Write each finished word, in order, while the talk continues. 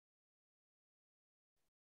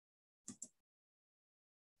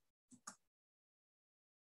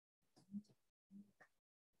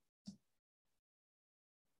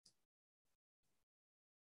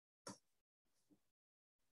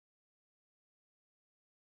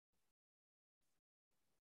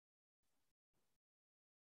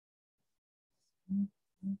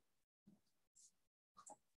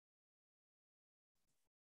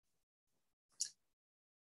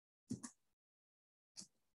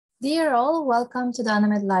Dear all, welcome to the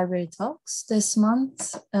ANAMED Library Talks. This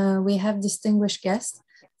month, we have distinguished guests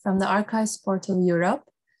from the Archives Portal Europe,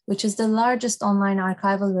 which is the largest online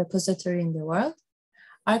archival repository in the world.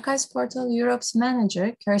 Archives Portal Europe's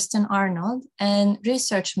manager, Kerstin Arnold, and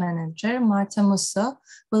research manager, Marta Musso,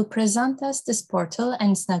 will present us this portal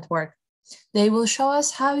and its network. They will show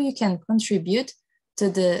us how you can contribute to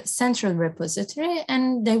the central repository,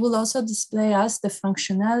 and they will also display us the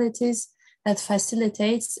functionalities that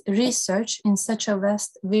facilitates research in such a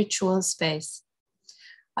vast virtual space.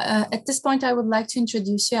 At this point, I would like to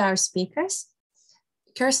introduce you our speakers.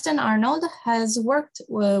 Kerstin Arnold has worked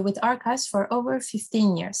with archives for over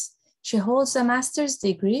 15 years. She holds a master's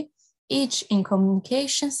degree, each in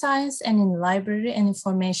communication science and in library and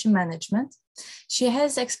information management. She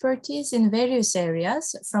has expertise in various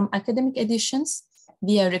areas, from academic editions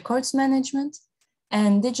via records management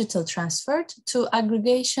and digital transfer to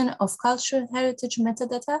aggregation of cultural heritage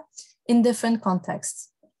metadata in different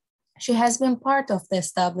contexts. She has been part of the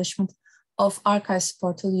establishment of Archives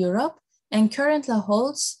Portal Europe and currently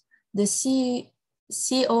holds the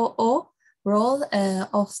COO role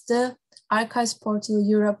of the Archives Portal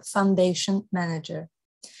Europe Foundation Manager.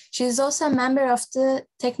 She is also a member of the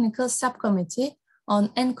technical subcommittee on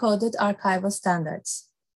encoded archival standards.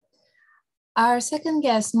 Our second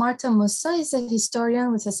guest, Marta Musso, is a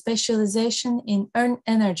historian with a specialization in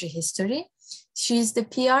energy history. She is the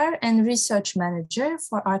PR and research manager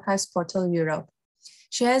for Archives Portal Europe.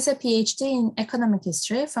 She has a PhD in economic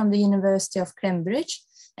history from the University of Cambridge,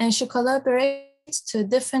 and she collaborates to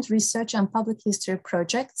different research and public history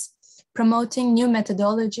projects, promoting new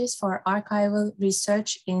methodologies for archival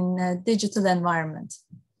research in a digital environment.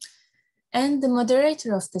 And the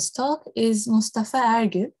moderator of this talk is Mustafa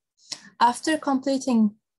Ergül. After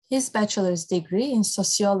completing his bachelor's degree in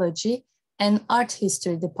sociology and art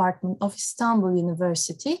history department of Istanbul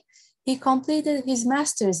University, he completed his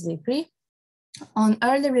master's degree on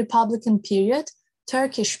early Republican period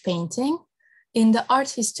Turkish painting in the art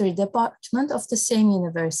history department of the same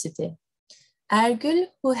university. Ergül,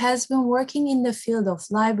 who has been working in the field of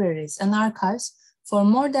libraries and archives for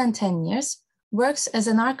more than 10 years, works as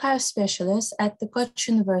an archive specialist at the Koç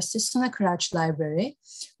University Suna Kıraç Library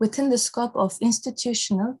within the scope of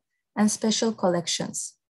institutional and special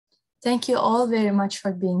collections. Thank you all very much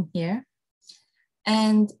for being here.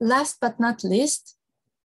 And last but not least,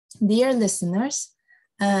 dear listeners,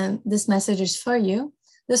 this message is for you.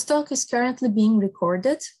 This talk is currently being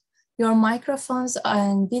recorded. Your microphones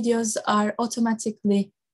and videos are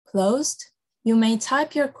automatically closed. You may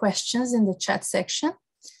type your questions in the chat section.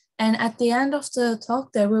 And at the end of the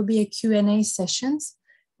talk, there will be a Q&A sessions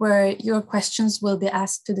where your questions will be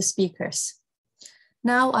asked to the speakers.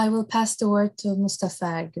 Now I will pass the word to Mustafa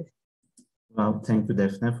Ergül. Well, thank you,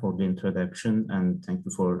 Defne, for the introduction, and thank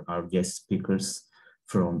you for our guest speakers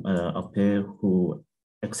from APE who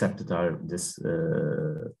accepted this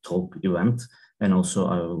talk event. And also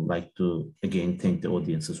I would like to again thank the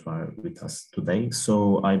audiences who are with us today.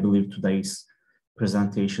 So I believe today's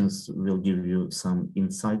presentations will give you some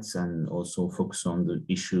insights and also focus on the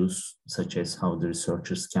issues such as how the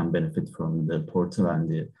researchers can benefit from the portal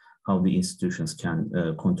and how the institutions can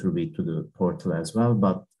contribute to the portal as well.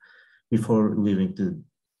 But before leaving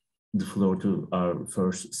the floor to our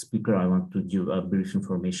first speaker, I want to give a brief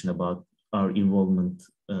information about our involvement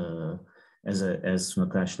as Suna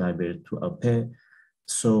Kıraç Library to APE.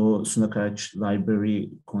 So Suna Kıraç Library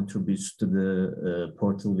contributes to the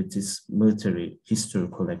portal with its military history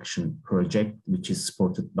collection project, which is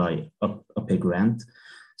supported by APE grant.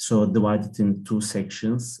 So divided in two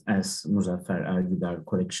sections as Mustafa Ergül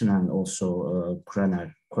collection and also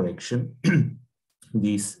Kraner collection.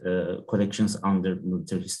 These collections under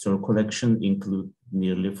military history collection include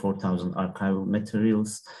nearly 4,000 archival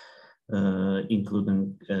materials,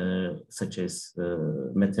 including such as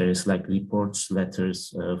materials like reports,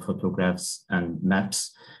 letters, photographs, and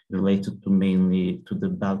maps related to mainly to the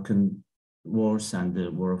Balkan Wars and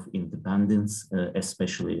the War of Independence,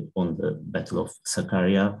 especially on the Battle of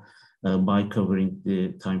Sakarya, by covering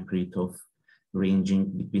the time period of ranging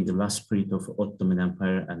between the last period of Ottoman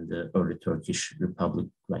Empire and the early Turkish Republic,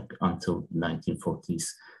 like until 1940s.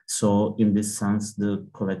 So in this sense, the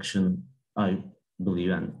collection, I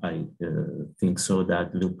believe and I think so,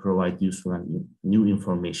 that will provide useful and new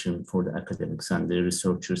information for the academics and the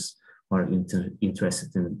researchers who are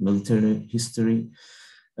interested in military history.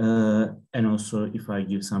 And also, if I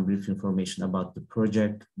give some brief information about the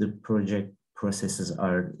project processes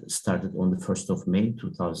are started on the 1st of May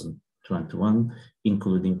 2020. 2021,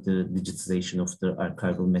 including the digitization of the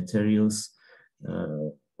archival materials,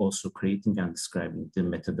 also creating and describing the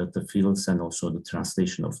metadata fields, and also the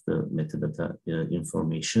translation of the metadata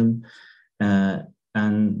information.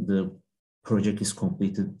 And the project is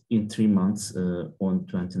completed in 3 months on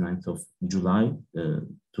 29th of July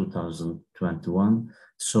 2021.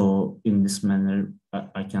 So in this manner,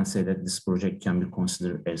 I can say that this project can be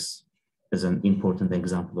considered as an important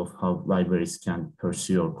example of how libraries can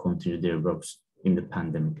pursue or continue their works in the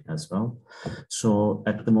pandemic as well. So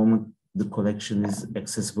at the moment, the collection is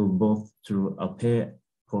accessible both through APE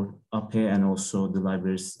and also the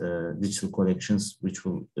library's digital collections, which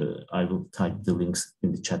I will type the links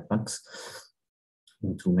in the chat box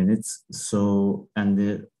in 2 minutes. So, and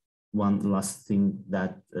the one last thing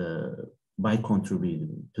that by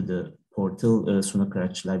contributing to the portal, Suna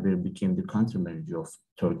Karachi Library became the country manager of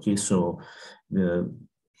Turkey. So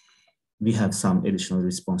we have some additional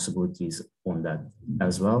responsibilities on that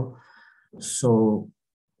as well. So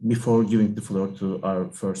before giving the floor to our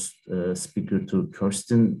first speaker, to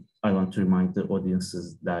Kerstin, I want to remind the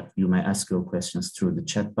audiences that you may ask your questions through the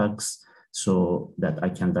chat box so that I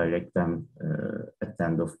can direct them at the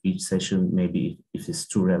end of each session. Maybe if it's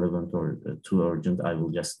too relevant or too urgent, I will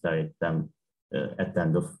just direct them at the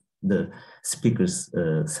end of the speakers'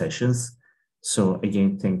 sessions. So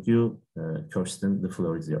again, thank you. Kerstin, the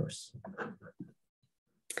floor is yours.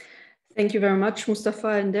 Thank you very much, Mustafa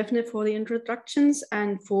and Daphne, for the introductions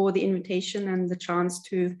and for the invitation and the chance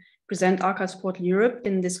to present Archives Portal Europe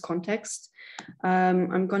in this context.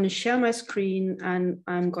 I'm going to share my screen, and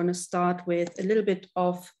I'm going to start with a little bit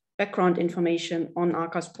of background information on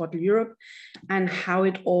Archives Portal Europe and how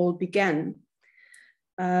it all began.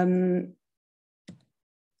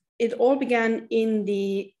 It all began in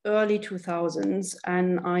the early 2000s,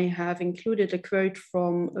 and I have included a quote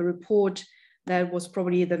from a report that was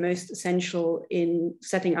probably the most essential in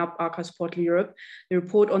setting up Archives Portal Europe, the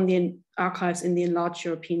report on the archives in the enlarged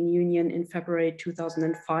European Union in February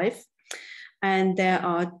 2005. And there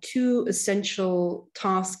are 2 essential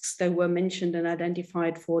tasks that were mentioned and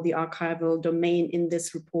identified for the archival domain in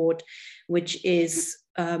this report, which is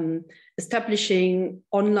establishing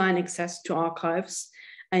online access to archives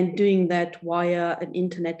and doing that via an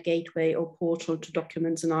internet gateway or portal to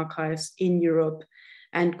documents and archives in Europe,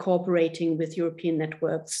 and cooperating with European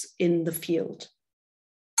networks in the field.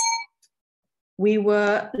 We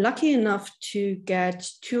were lucky enough to get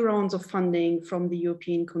 2 rounds of funding from the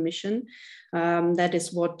European Commission. That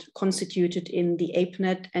is what constituted in the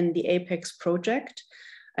APNet and the APEX project.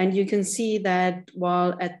 And you can see that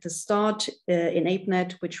while at the start in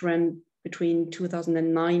APNet, which ran between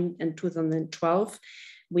 2009 and 2012,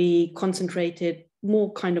 we concentrated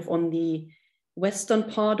more kind of on the western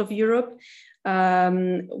part of Europe.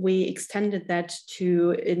 We extended that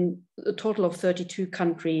to in a total of 32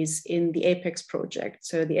 countries in the APEX project.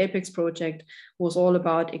 So the APEX project was all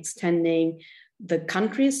about extending the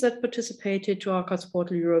countries that participated to Archives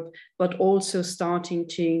Portal Europe, but also starting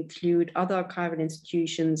to include other archival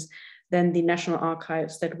institutions than the national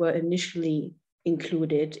archives that were initially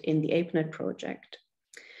included in the APNet project.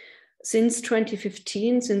 Since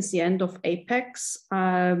 2015, since the end of APEX,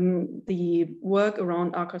 the work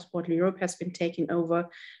around Archives Portal Europe has been taken over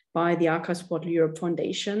by the Archives Portal Europe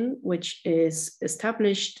Foundation, which is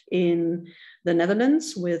established in the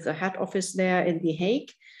Netherlands with a head office there in The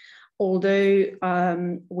Hague. Although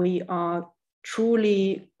we are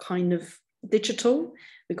truly kind of digital,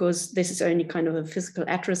 because this is only kind of a physical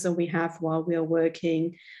address that we have while we are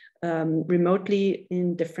working remotely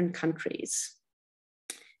in different countries.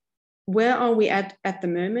 Where are we at the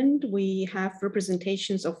moment? We have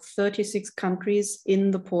representations of 36 countries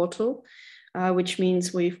in the portal, which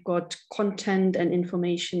means we've got content and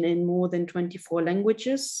information in more than 24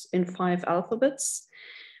 languages in 5 alphabets.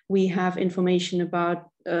 We have information about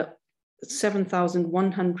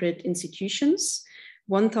 7,100 institutions.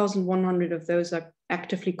 1,100 of those are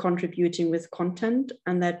actively contributing with content,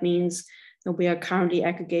 and that means that we are currently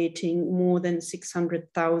aggregating more than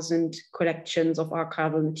 600,000 collections of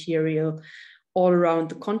archival material all around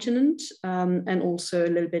the continent, and also a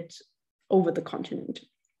little bit over the continent.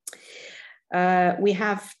 We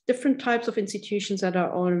have different types of institutions that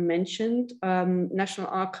are all mentioned, national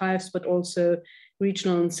archives, but also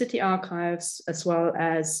regional and city archives, as well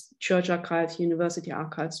as church archives, university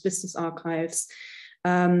archives, business archives,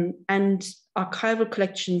 and archival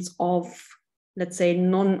collections of, let's say,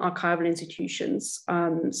 non-archival institutions.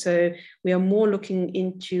 So we are more looking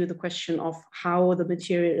into the question of how the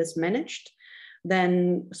material is managed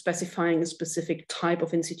than specifying a specific type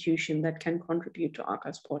of institution that can contribute to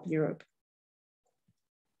Archives Portal Europe.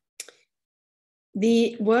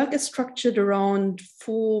 The work is structured around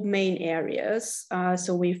 4 main areas.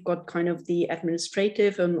 So we've got kind of the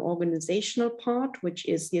administrative and organizational part, which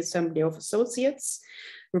is the Assembly of Associates,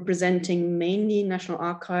 representing mainly National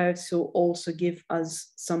Archives, who also give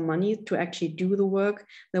us some money to actually do the work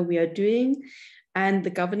that we are doing, and the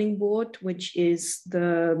Governing Board, which is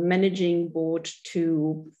the managing board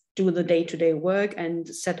to do the day-to-day work and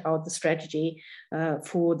set out the strategy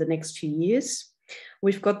for the next few years.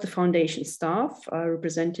 We've got the foundation staff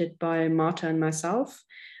represented by Marta and myself.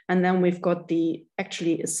 And then we've got the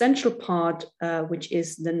actually essential part, which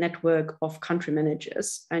is the network of country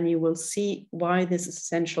managers. And you will see why this is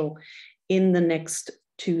essential in the next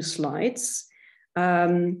 2 slides.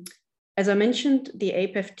 As I mentioned, the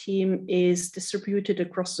APEF team is distributed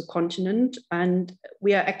across the continent, and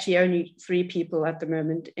we are actually only 3 people at the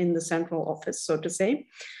moment in the central office, so to say.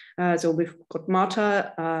 So we've got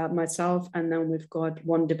Marta, myself, and then we've got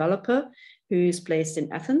 1 developer who's placed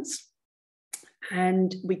in Athens.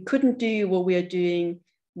 And we couldn't do what we are doing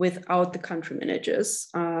without the country managers.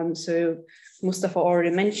 So Mustafa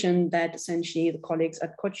already mentioned that essentially the colleagues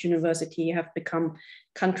at Koç University have become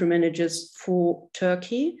country managers for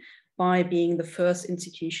Turkey by being the first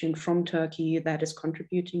institution from Turkey that is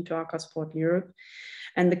contributing to Archives Portal Europe.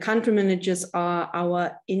 And the country managers are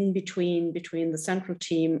our in-between between the central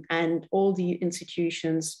team and all the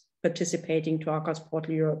institutions participating to Archives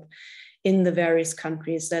Portal Europe in the various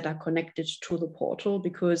countries that are connected to the portal,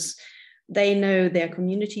 because they know their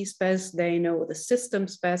communities best, they know the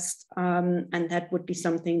systems best, and that would be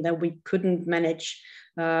something that we couldn't manage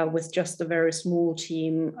with just a very small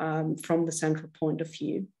team from the central point of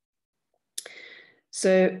view.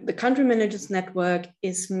 So the country managers network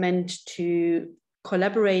is meant to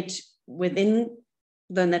collaborate within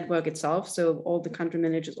the network itself. So all the country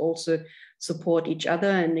managers also support each other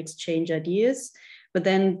and exchange ideas, but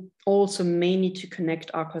then also mainly to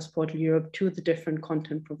connect Archives Portal Europe to the different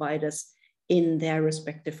content providers in their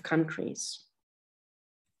respective countries.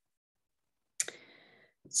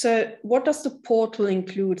 So what does the portal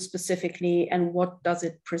include specifically, and what does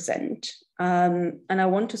it present? And I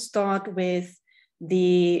want to start with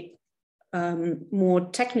the more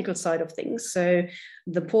technical side of things. So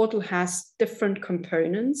the portal has different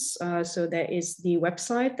components. So there is the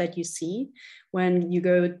website that you see when you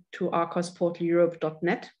go to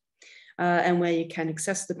archivesportaleurope.net and where you can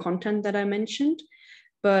access the content that I mentioned.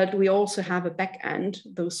 But we also have a backend,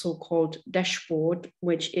 the so-called dashboard,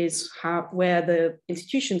 which is where the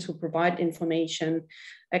institutions who provide information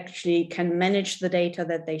actually can manage the data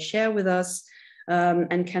that they share with us,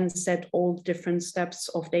 and can set all the different steps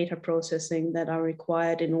of data processing that are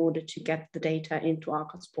required in order to get the data into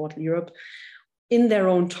Archives Portal Europe in their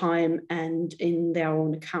own time and in their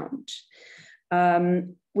own account.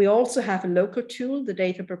 We also have a local tool, the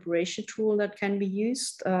data preparation tool, that can be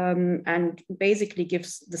used and basically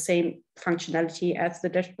gives the same functionality as the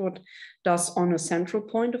dashboard does on a central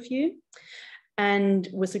point of view. And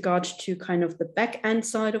with regard to kind of the back end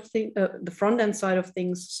side of the front end side of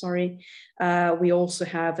things, sorry, we also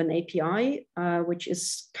have an API, which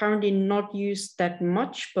is currently not used that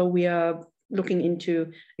much, but we are looking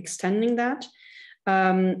into extending that.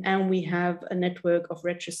 And we have a network of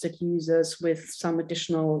registered users with some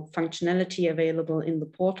additional functionality available in the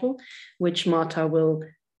portal, which Marta will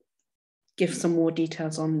give some more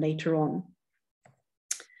details on later on.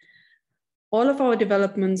 All of our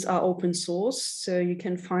developments are open source, so you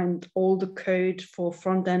can find all the code for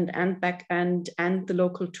front end and back end and the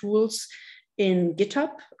local tools in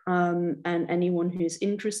GitHub. And anyone who's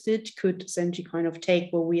interested could essentially kind of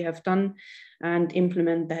take what we have done and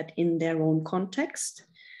implement that in their own context.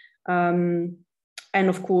 And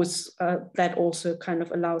of course, that also kind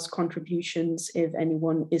of allows contributions if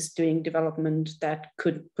anyone is doing development that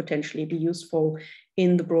could potentially be useful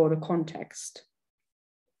in the broader context.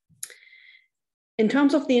 In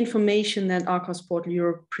terms of the information that Archives Portal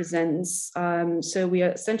Europe presents, so we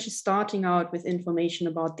are essentially starting out with information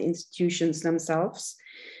about the institutions themselves,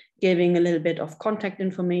 giving a little bit of contact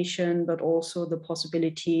information, but also the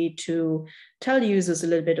possibility to tell users a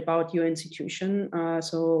little bit about your institution.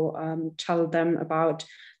 Tell them about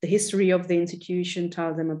the history of the institution,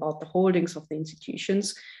 tell them about the holdings of the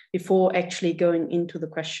institutions before actually going into the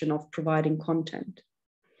question of providing content.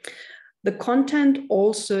 The content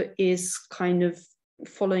also is kind of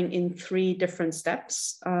following in 3 different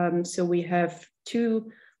steps. So we have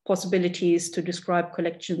 2 possibilities to describe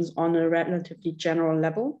collections on a relatively general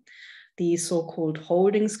level, the so-called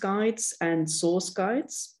holdings guides and source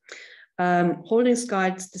guides. Holdings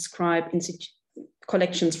guides describe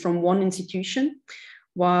collections from one institution,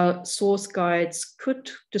 while source guides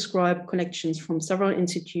could describe collections from several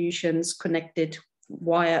institutions connected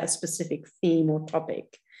via a specific theme or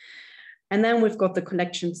topic. And then we've got the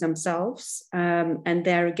collections themselves. And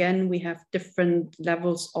there again, we have different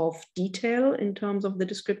levels of detail in terms of the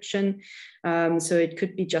description. So it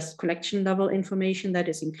could be just collection level information that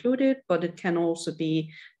is included, but it can also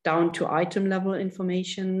be down to item level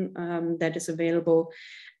information that is available.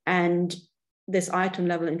 And this item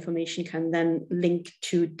level information can then link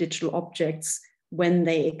to digital objects when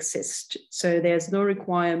they exist. So there's no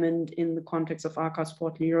requirement in the context of Archives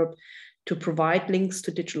Portal Europe to provide links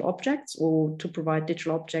to digital objects or to provide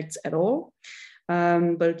digital objects at all.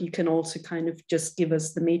 But you can also kind of just give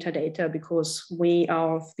us the metadata, because we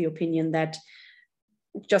are of the opinion that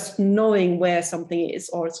just knowing where something is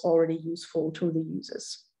or it's already useful to the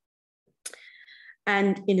users.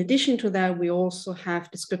 And in addition to that, we also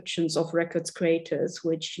have descriptions of records creators,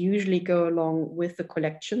 which usually go along with the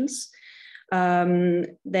collections.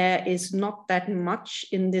 There is not that much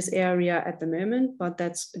in this area at the moment, but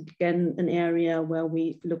that's again an area where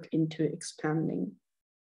we look into expanding.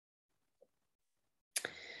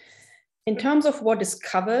 In terms of what is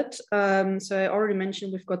covered, so I already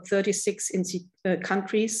mentioned we've got 36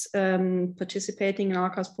 countries participating in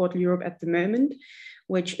Archives Portal Europe at the moment,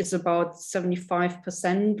 which is about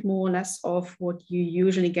 75% more or less of what you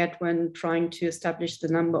usually get when trying to establish the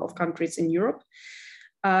number of countries in Europe.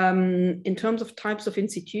 In terms of types of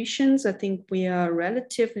institutions, I think we are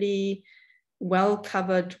relatively well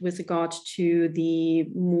covered with regard to the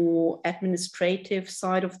more administrative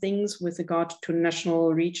side of things, with regard to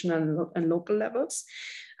national, regional, and local levels.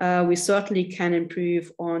 We certainly can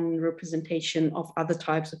improve on representation of other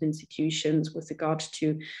types of institutions with regard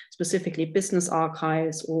to specifically business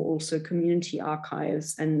archives or also community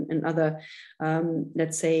archives and other,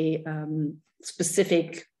 let's say,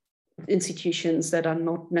 specific institutions that are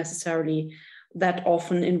not necessarily that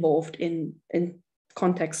often involved in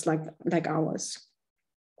contexts like ours.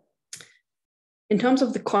 In terms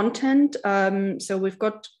of the content, so we've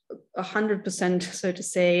got 100%, so to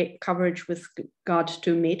say, coverage with regard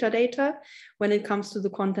to metadata when it comes to the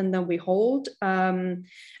content that we hold. And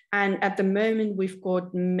at the moment, we've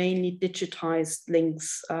got mainly digitized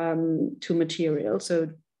links to material. So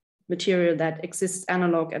material that exists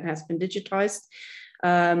analog and has been digitized.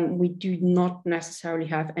 We do not necessarily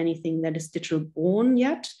have anything that is digital born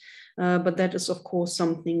yet, but that is of course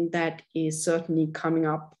something that is certainly coming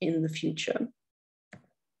up in the future.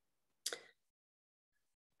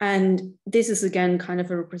 And this is again kind of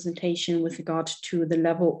a representation with regard to the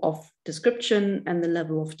level of description and the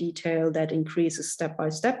level of detail that increases step by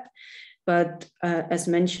step. But as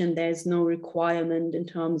mentioned, there's no requirement in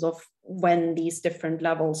terms of when these different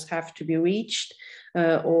levels have to be reached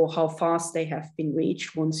or how fast they have been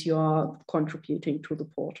reached once you are contributing to the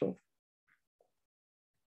portal.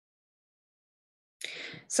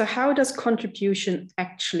 So how does contribution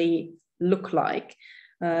actually look like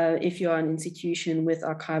if you are an institution with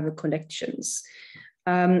archival collections?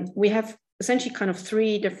 We have essentially kind of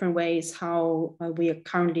three different ways how we are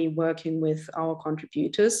currently working with our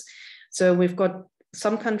contributors. So we've got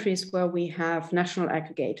some countries where we have national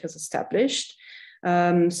aggregators established.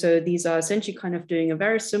 So these are essentially kind of doing a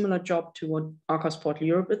very similar job to what Archives Portal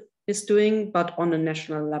Europe is doing, but on a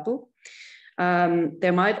national level.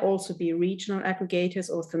 There might also be regional aggregators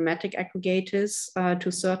or thematic aggregators to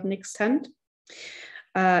a certain extent.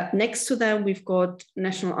 Next to them, we've got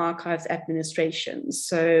National Archives administrations.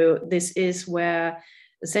 So this is where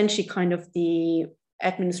essentially kind of the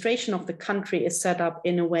administration of the country is set up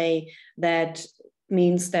in a way that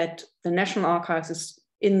means that the National Archives is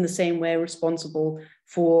in the same way responsible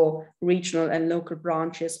for regional and local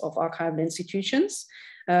branches of archival institutions.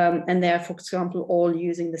 And they're, for example, all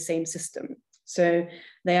using the same system. So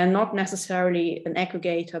they are not necessarily an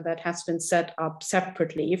aggregator that has been set up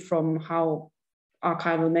separately from how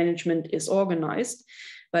archival management is organized,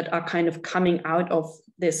 but are kind of coming out of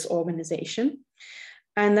this organization.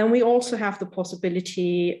 And then we also have the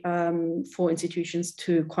possibility for institutions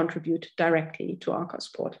to contribute directly to Archives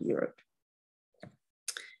Portal Europe.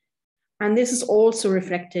 And this is also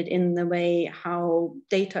reflected in the way how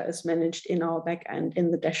data is managed in our backend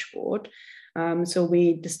in the dashboard. So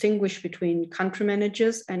we distinguish between country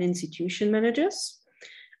managers and institution managers.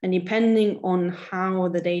 And depending on how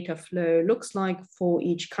the data flow looks like for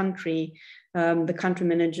each country, the country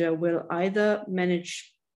manager will either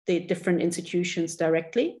manage the different institutions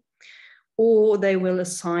directly, or they will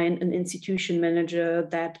assign an institution manager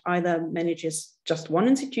that either manages just one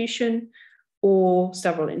institution or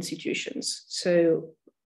several institutions. So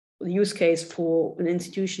the use case for an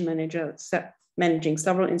institution manager managing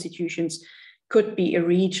several institutions could be a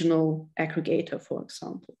regional aggregator, for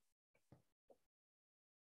example.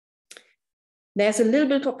 There's a little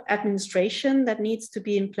bit of administration that needs to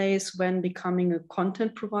be in place when becoming a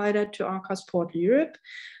content provider to Archives Portal Europe.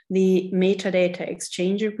 The metadata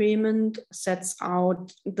exchange agreement sets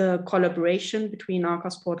out the collaboration between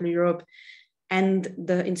Archives Portal Europe and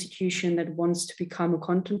the institution that wants to become a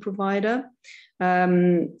content provider.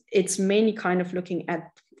 It's mainly kind of looking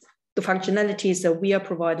at the functionalities that we are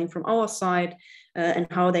providing from our side and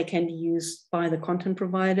how they can be used by the content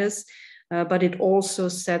providers. But it also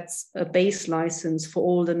sets a base license for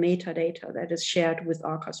all the metadata that is shared with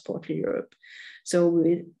Archives Portal Europe. So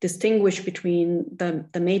we distinguish between the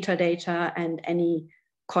metadata and any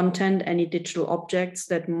content, any digital objects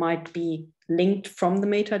that might be linked from the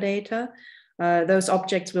metadata. Those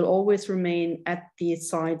objects will always remain at the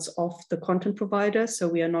sites of the content provider, so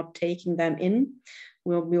we are not taking them in.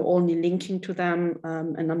 We're only linking to them,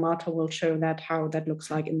 and Marta will show that how that looks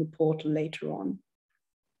like in the portal later on.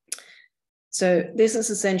 So this is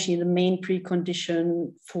essentially the main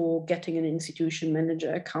precondition for getting an institution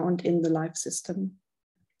manager account in the live system.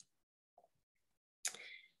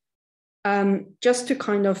 Just to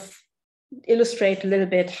kind of illustrate a little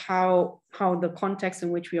bit how the context in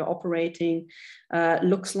which we are operating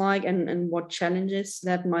looks like and what challenges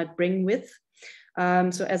that might bring with.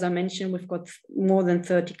 So as I mentioned, we've got more than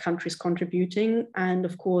 30 countries contributing. And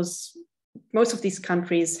of course, most of these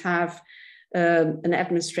countries have an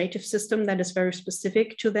administrative system that is very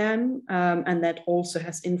specific to them, and that also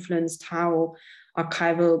has influenced how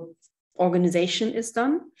archival organization is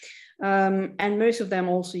done. And most of them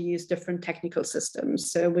also use different technical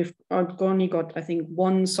systems. So we've only got, I think,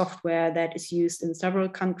 one software that is used in several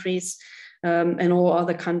countries, and all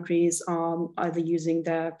other countries are either using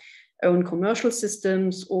their own commercial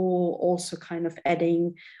systems or also kind of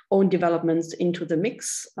adding own developments into the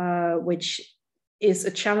mix, which is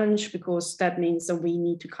a challenge because that means that we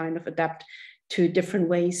need to kind of adapt to different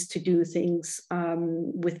ways to do things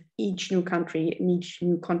with each new country and each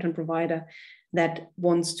new content provider that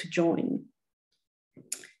wants to join.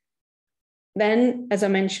 Then, as I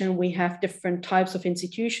mentioned, we have different types of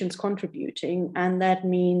institutions contributing, and that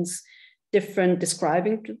means different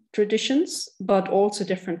describing traditions, but also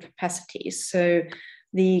different capacities. So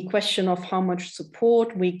the question of how much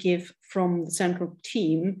support we give from the central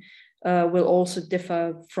team will also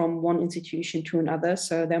differ from one institution to another.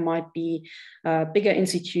 So there might be bigger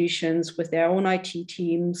institutions with their own IT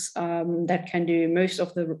teams that can do most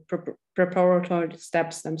of the preparatory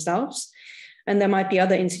steps themselves. And there might be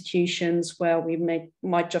other institutions where we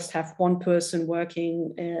might just have one person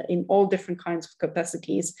working in all different kinds of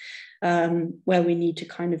capacities, where we need to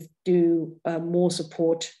kind of do more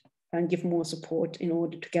support and give more support in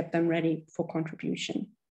order to get them ready for contribution.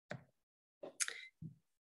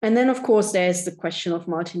 And then, of course, there's the question of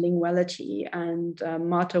multilinguality, and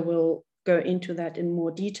Marta will go into that in more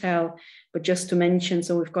detail. But just to mention,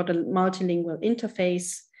 so we've got a multilingual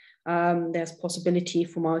interface. There's possibility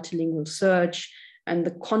for multilingual search, and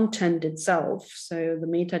the content itself, so the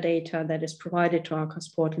metadata that is provided to Archives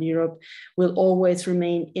Portal Europe, will always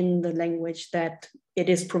remain in the language that it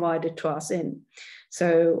is provided to us in.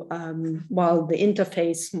 So while the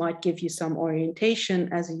interface might give you some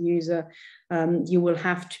orientation as a user, you will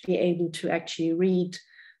have to be able to actually read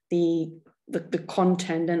the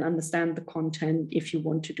content and understand the content if you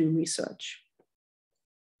want to do research.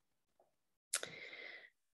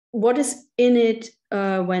 What is in it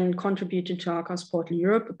when contributing to Archives Portal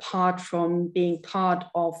Europe, apart from being part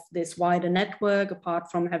of this wider network,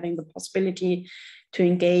 apart from having the possibility to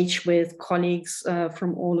engage with colleagues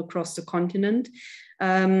from all across the continent?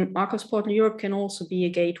 Archives Portal Europe can also be a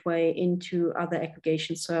gateway into other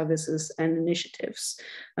aggregation services and initiatives.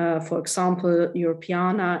 For example,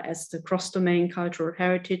 Europeana as the cross-domain cultural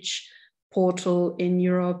heritage portal in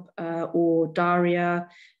Europe, or Daria,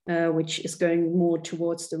 which is going more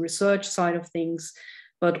towards the research side of things,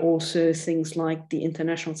 but also things like the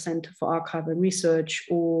International Center for Archival Research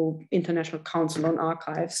or International Council on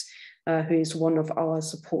Archives, who is one of our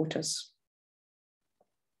supporters.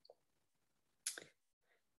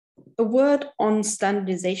 A word on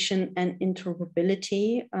standardization and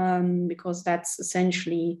interoperability, because that's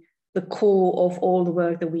essentially the core of all the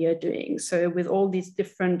work that we are doing. So with all these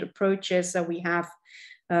different approaches that we have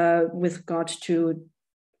with regard to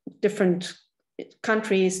different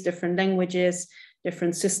countries, different languages,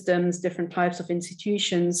 different systems, different types of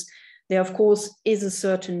institutions, there of course is a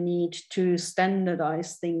certain need to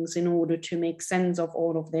standardize things in order to make sense of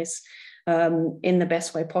all of this in the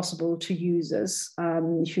best way possible to users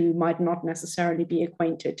who might not necessarily be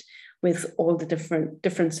acquainted with all the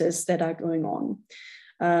differences that are going on.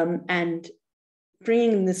 And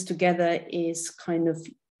bringing this together is kind of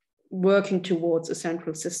working towards a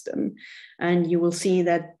central system. And you will see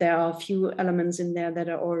that there are a few elements in there that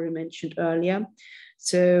I already mentioned earlier.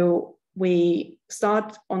 So we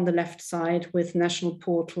start on the left side with national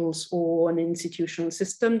portals or an institutional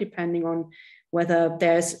system, depending on whether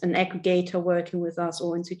there's an aggregator working with us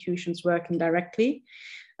or institutions working directly.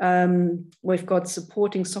 We've got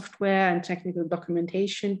supporting software and technical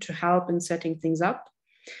documentation to help in setting things up.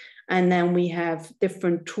 And then we have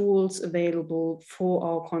different tools available for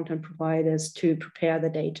our content providers to prepare the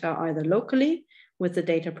data either locally with the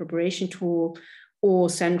data preparation tool or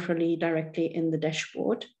centrally directly in the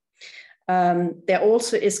dashboard. There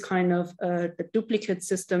also is kind of a duplicate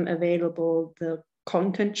system available, the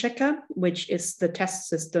content checker, which is the test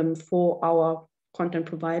system for our content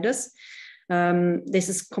providers. This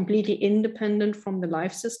is completely independent from the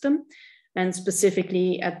live system, and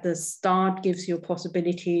specifically at the start gives you a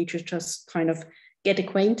possibility to just kind of get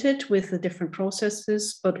acquainted with the different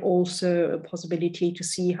processes, but also a possibility to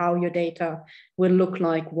see how your data will look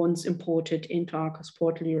like once imported into Archives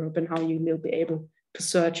Portal Europe and how you will be able to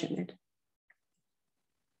search in it.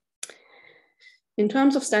 In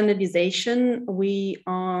terms of standardization, we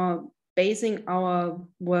are basing our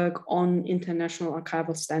work on international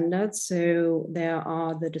archival standards. So there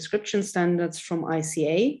are the description standards from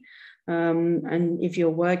ICA. And if you're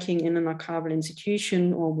working in an archival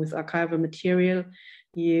institution or with archival material,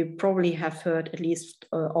 you probably have heard at least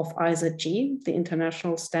of IZG, the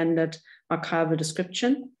International Standard Archival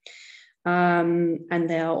Description. And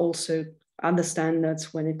there are also other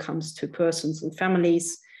standards when it comes to persons and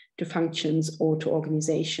families, to functions or to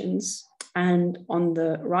organizations. And on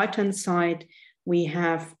the right-hand side, we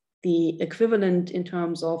have the equivalent in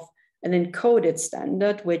terms of an encoded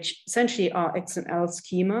standard, which essentially are XML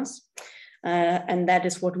schemas. And that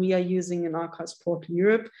is what we are using in Archives Portal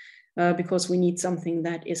Europe, because we need something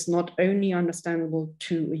that is not only understandable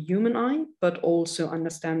to a human eye, but also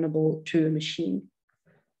understandable to a machine.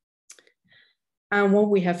 And what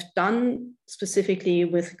we have done specifically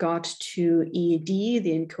with regard to EAD,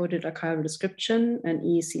 the encoded archival description, and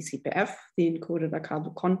ECCPF, the encoded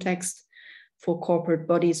archival context for corporate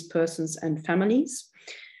bodies, persons, and families,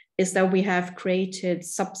 is that we have created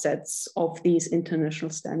subsets of these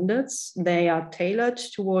international standards. They are tailored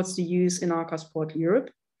towards the use in Archives Portal Europe.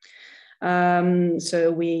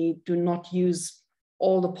 So we do not use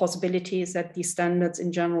all the possibilities that these standards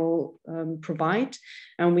in general provide.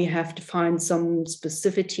 And we have defined some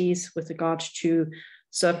specificities with regard to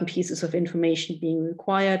certain pieces of information being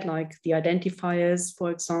required, like the identifiers, for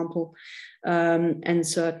example, and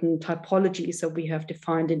certain typologies that we have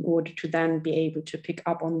defined in order to then be able to pick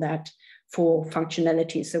up on that for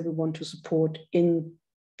functionalities that we want to support in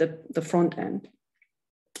the front end.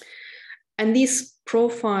 And these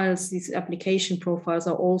profiles, these application profiles,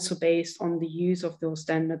 are also based on the use of those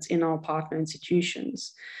standards in our partner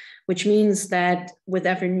institutions, which means that with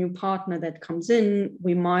every new partner that comes in,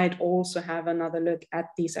 we might also have another look at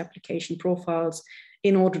these application profiles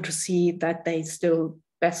in order to see that they still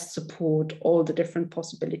best support all the different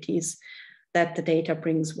possibilities that the data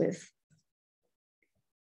brings with.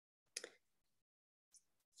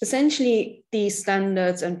 Essentially, these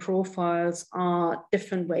standards and profiles are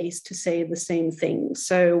different ways to say the same thing.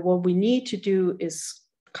 So what we need to do is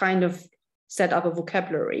kind of set up a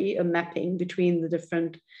vocabulary, a mapping between the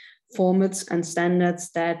different formats and standards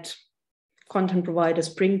that content providers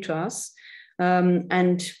bring to us,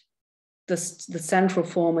 and the central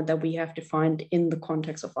format that we have defined in the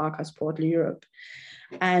context of Archives Portal Europe.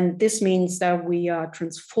 And this means that we are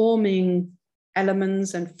transforming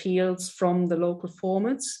elements and fields from the local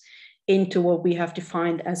formats into what we have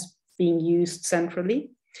defined as being used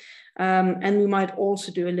centrally. And we might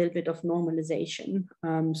also do a little bit of normalization.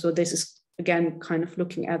 So this is, again, kind of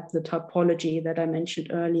looking at the typology that I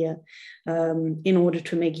mentioned earlier in order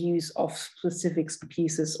to make use of specific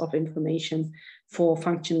pieces of information for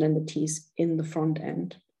functionalities in the front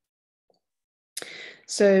end.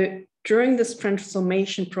 So during this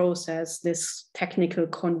transformation process, this technical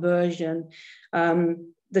conversion,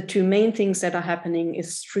 the two main things that are happening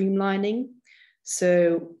is streamlining.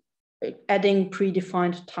 So adding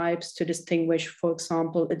predefined types to distinguish, for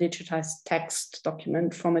example, a digitized text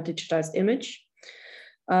document from a digitized image,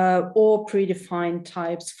 or predefined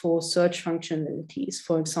types for search functionalities,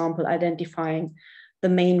 for example, identifying the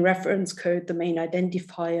main reference code, the main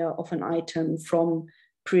identifier of an item from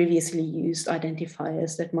previously used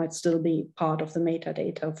identifiers that might still be part of the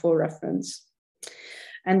metadata for reference.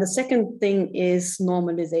 And the second thing is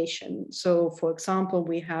normalization. So for example,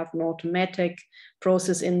 we have an automatic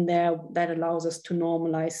process in there that allows us to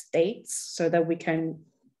normalize dates so that we can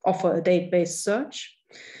offer a date-based search.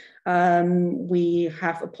 We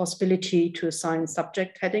have a possibility to assign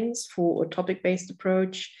subject headings for a topic-based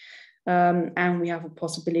approach. And we have a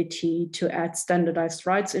possibility to add standardized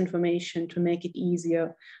rights information to make it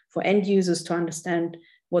easier for end users to understand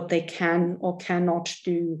what they can or cannot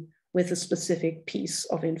do with a specific piece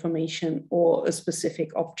of information or a specific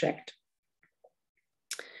object.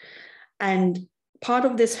 And part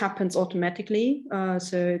of this happens automatically,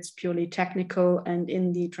 so it's purely technical and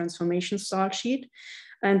in the transformation style sheet.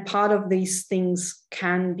 And part of these things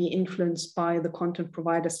can be influenced by the content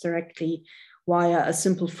providers directly via a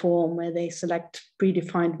simple form where they select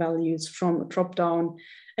predefined values from a dropdown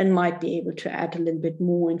and might be able to add a little bit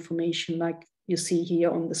more information like you see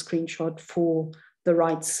here on the screenshot for the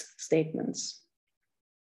rights statements.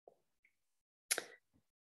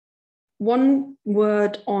 One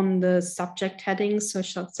word on the subject headings, so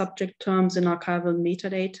subject terms in archival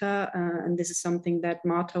metadata, and this is something that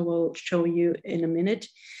Marta will show you in a minute.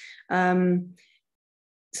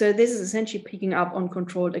 So this is essentially picking up on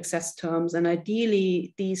controlled access terms, and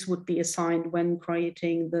ideally these would be assigned when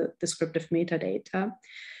creating the descriptive metadata.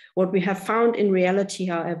 What we have found in reality,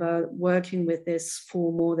 however, working with this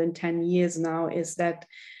for more than 10 years now, is that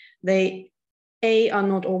they are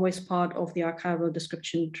not always part of the archival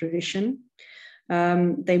description tradition.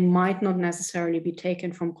 They might not necessarily be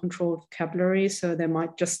taken from controlled vocabulary, so they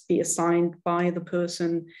might just be assigned by the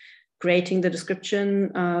person creating the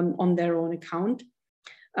description on their own account.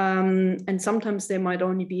 And sometimes they might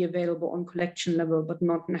only be available on collection level, but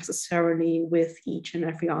not necessarily with each and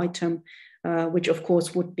every item, which of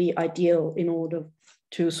course would be ideal in order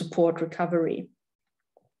to support recovery.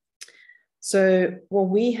 So what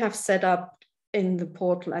we have set up in the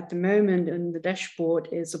portal at the moment in the dashboard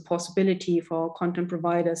is a possibility for our content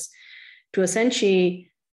providers to essentially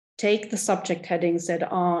take the subject headings that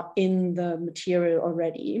are in the material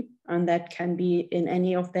already, and that can be in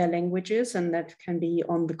any of their languages, and that can be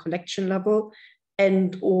on the collection level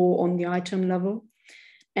and or on the item level,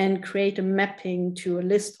 and create a mapping to a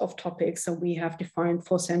list of topics that we have defined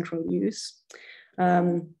for central use.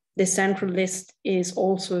 This central list is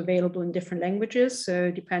also available in different languages,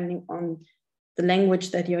 so depending on the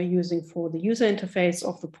language that you're using for the user interface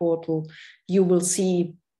of the portal, you will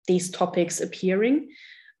see these topics appearing.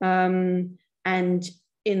 And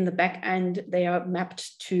in the back end, they are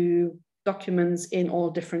mapped to documents in all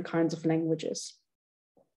different kinds of languages.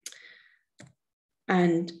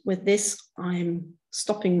 And with this, I'm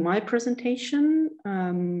stopping my presentation.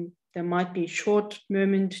 There might be a short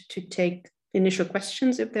moment to take initial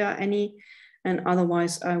questions if there are any, and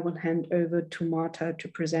otherwise I will hand over to Marta to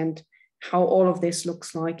present how all of this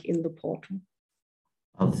looks like in the portal.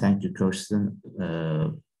 Oh, thank you, Kerstin.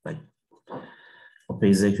 OPE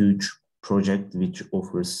is a huge project which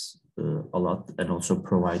offers a lot and also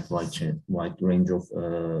provide wide range of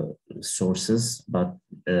sources. But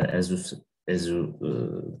as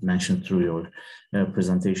you mentioned through your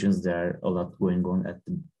presentations, there are a lot going on at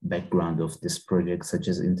the background of this project, such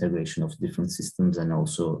as integration of different systems and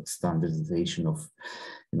also standardization of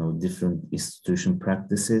different institution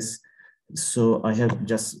practices. So I have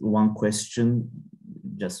just one question,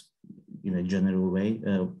 just in a general way.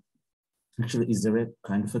 Actually, is there a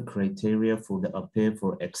kind of a criteria for the APE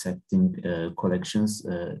for accepting collections?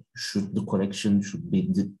 Should the collection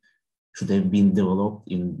should have been developed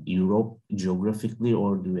in Europe geographically,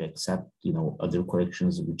 or do we accept other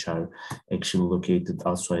collections which are actually located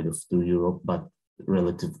outside of Europe but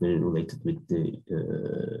relatively related with the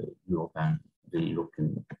Europe and the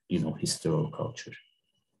European history or culture?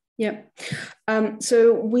 Yeah,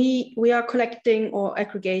 so we are collecting or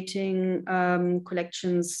aggregating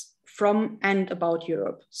collections from and about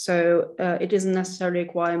Europe. So it isn't necessarily a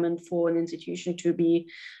requirement for an institution to be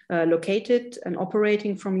located and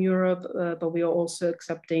operating from Europe, but we are also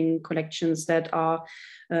accepting collections that are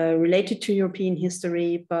related to European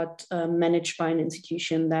history, but managed by an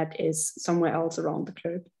institution that is somewhere else around the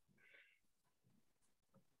globe.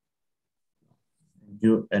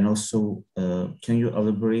 And also, can you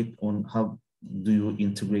elaborate on how do you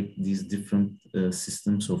integrate these different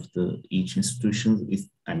systems of each institution?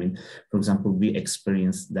 I mean, for example, we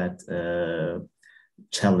experienced that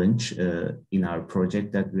challenge in our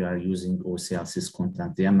project that we are using OCLC's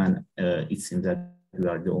content DM, and it seems that we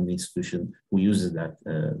are the only institution who uses that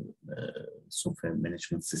software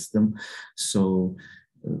management system. So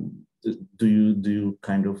do you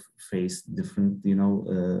kind of face different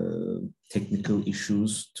technical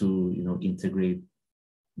issues to integrate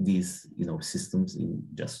these systems in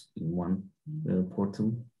one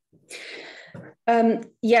portal?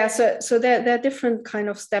 Yeah, so there are different kind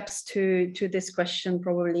of steps to this question,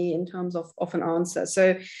 probably in terms of an answer.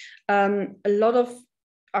 So a lot of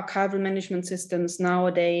archival management systems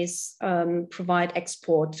nowadays provide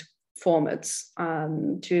export formats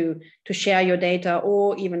to share your data,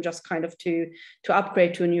 or even just kind of to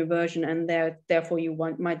upgrade to a new version, and therefore you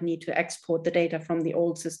might need to export the data from the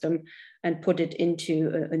old system and put it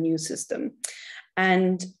into a new system.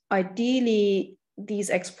 And ideally, these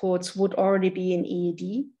exports would already be in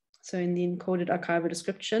EAD, so in the encoded archival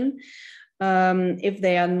description. If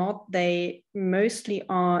they are not, they mostly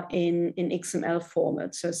are in XML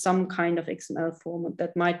format, so some kind of XML format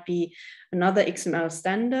that might be another XML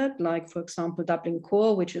standard, like, for example, Dublin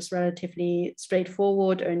Core, which is relatively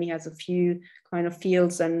straightforward, only has a few kind of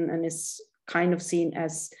fields and is kind of seen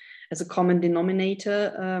as a common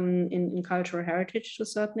denominator in cultural heritage to a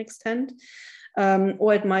certain extent.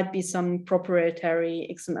 Or it might be some proprietary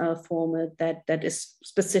XML format that is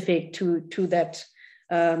specific to that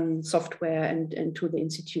software and to the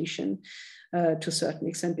institution to a certain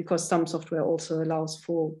extent, because some software also allows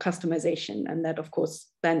for customization, and that of course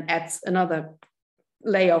then adds another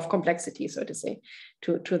layer of complexity, so to say,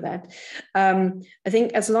 to that. I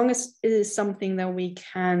think as long as it is something that we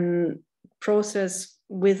can process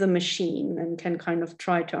with a machine and can kind of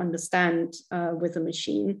try to understand with a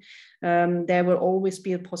machine, there will always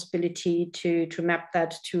be a possibility to map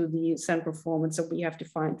that to the central formats that we have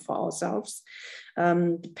defined for ourselves.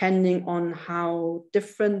 Depending on how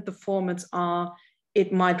different the formats are,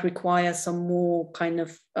 it might require some more kind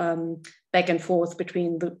of back and forth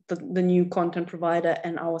between the new content provider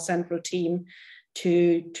and our central team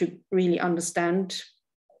to really understand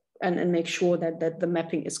and make sure that the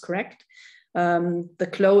mapping is correct. The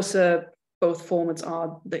closer both formats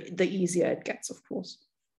are, the easier it gets, of course.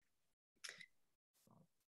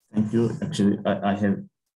 Thank you. Actually, I have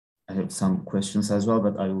some questions as well,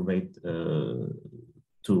 but I will wait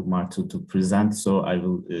to Marta to present. So I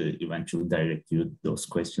will eventually direct you those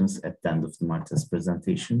questions at the end of Marta's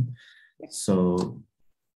presentation. So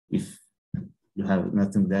if you have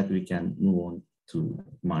nothing that we can move on to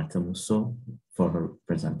Marta Musso for her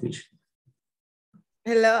presentation.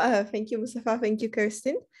 Hello, thank you, Mustafa. Thank you,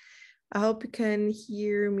 Kerstin. I hope you can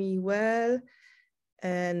hear me well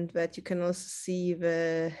and that you can also see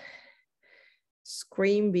the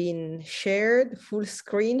screen being shared, full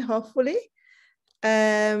screen, hopefully.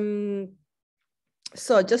 So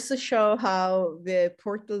just to show how the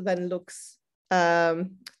portal then looks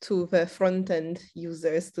to the front-end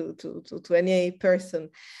users, to any person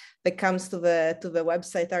that comes to the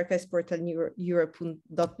website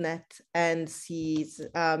archivesportal.europe.net and sees,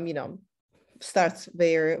 starts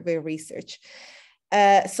their research.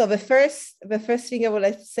 So the first thing I would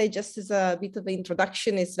like to say, just as a bit of an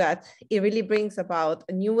introduction, is that it really brings about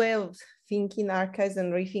a new way of thinking archives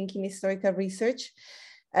and rethinking historical research,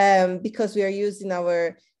 because we are using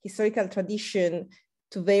our historical tradition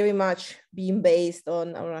to very much being based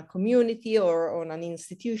on a community or on an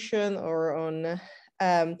institution or on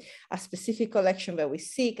a specific collection that we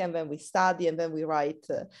seek, and then we study, and then we write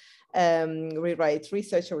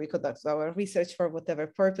research, or we conduct our research for whatever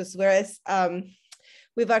purpose. Whereas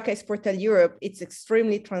with Archives Portal Europe, it's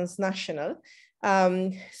extremely transnational.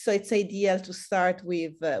 So it's ideal to start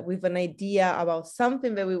with an idea about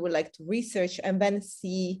something that we would like to research, and then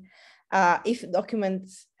see if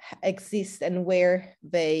documents exist and where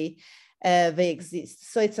they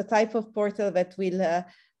exist. So it's a type of portal that will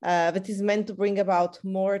that is meant to bring about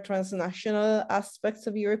more transnational aspects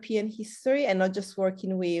of European history, and not just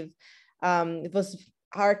working with those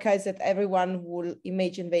archives that everyone will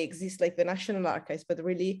imagine they exist, like the national archives, but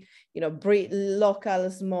really, local,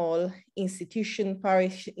 small institution,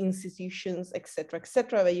 parish institutions,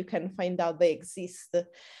 etc., that you can find out they exist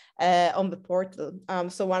on the portal.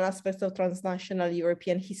 So one aspect of transnational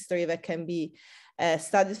European history that can be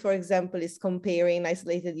studied, for example, is comparing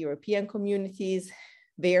isolated European communities,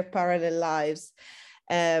 their parallel lives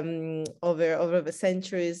over the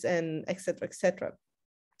centuries, and etc.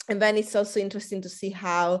 And then it's also interesting to see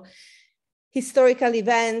how historical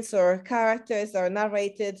events or characters are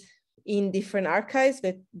narrated in different archives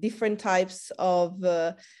with different types of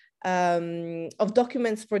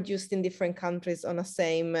documents produced in different countries on a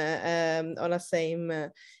same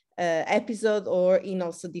episode, or in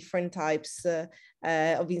also different types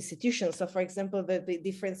of institutions. So, for example, the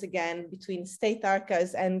difference again between state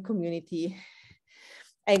archives and community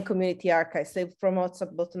archives. So it promotes a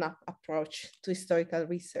bottom-up approach to historical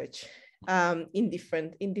research in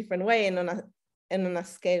different way, and on a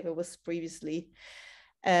scale that was previously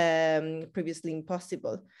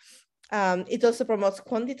impossible. It also promotes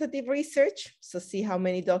quantitative research. So see how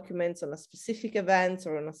many documents on a specific event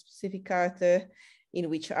or on a specific character, in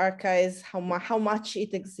which archives, how much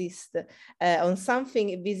it exists on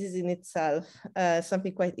something. This is in itself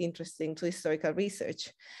something quite interesting to historical research.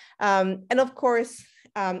 And of course,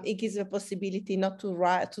 it gives a possibility not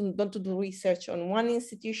to do research on one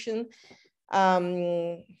institution,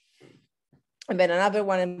 and then another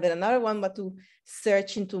one, and then another one, but to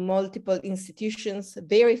search into multiple institutions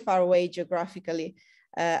very far away geographically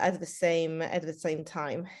at the same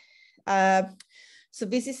time. So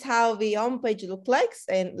this is how the homepage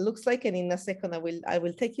looks like, and in a second I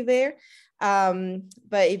will take you there. But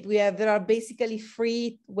there are basically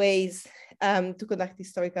 3 ways to conduct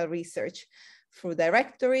historical research: through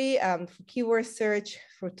directory, through keyword search,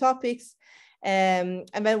 through topics. And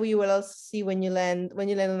then we will also see when you land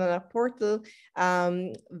on our portal,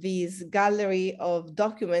 this gallery of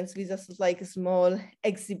documents. These are like small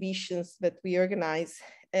exhibitions that we organize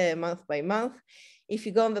month by month. If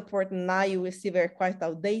you go on the portal now, you will see they're quite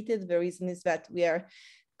outdated. The reason is that we are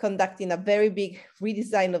conducting a very big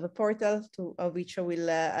redesign of the portal, of which I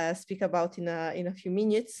will speak about in a few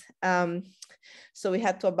minutes. So we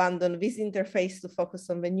had to abandon this interface to focus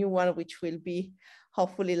on the new one, which will be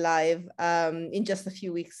hopefully live in just a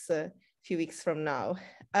few weeks from now.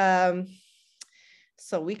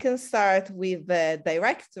 So we can start with the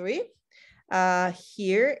directory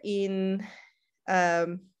here in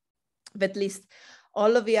that list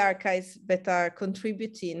all of the archives that are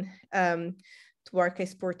contributing to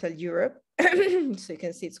Archives Portal Europe. So you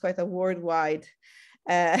can see it's quite a worldwide,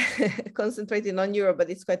 concentrating on Europe, but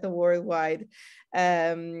it's quite a worldwide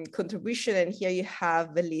contribution. And here you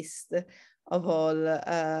have the list of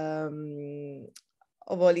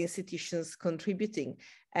all institutions contributing.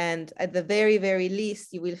 And at the very, very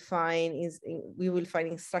least, we will find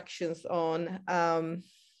instructions on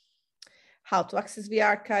how to access the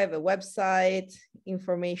archive, a website,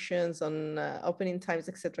 informations on opening times,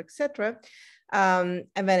 etc., etc. And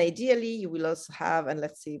then ideally, you will also have, and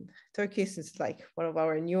let's see, Turkey, since it's like one of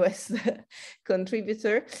our newest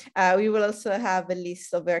contributor, we will also have a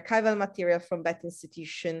list of archival material from that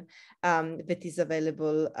institution that is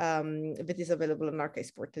available on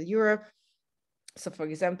Archives Portal Europe. So for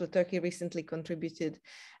example, Turkey recently contributed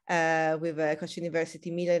with Koç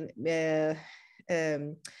University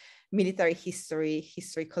military history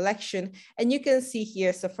collection, and you can see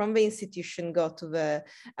here. So from the institution, go to the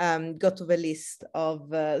list of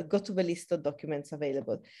documents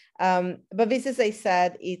available. But this, as I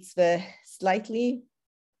said, it's the slightly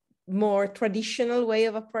more traditional way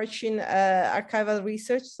of approaching archival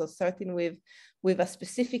research. So starting with a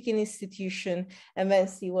specific institution and then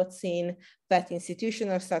see what's in that institution,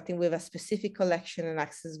 or starting with a specific collection and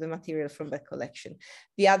access the material from that collection.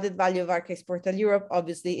 The added value of Archives Portal Europe,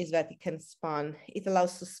 obviously, is that it can span. It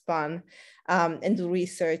allows to span and do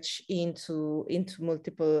research into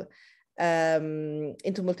multiple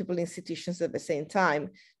institutions at the same time.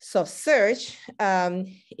 So search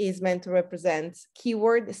is meant to represent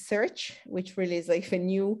keyword search, which really is like a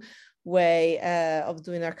new way of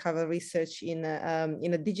doing archival research in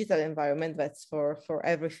a digital environment. That's for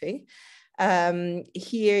everything.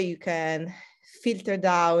 Here you can filter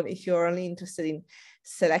down if you're only interested in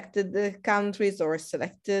selected countries or a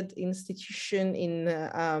selected institution in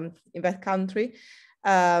that country.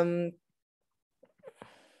 And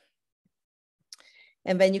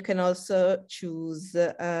then you can also choose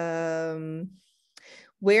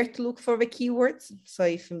where to look for the keywords. So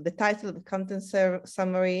if the title, the content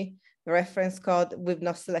summary, the reference code, with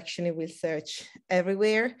no selection, it will search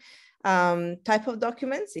everywhere. Type of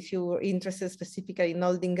documents, if you were interested specifically in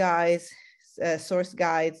holding guides, source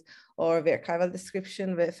guides, or the archival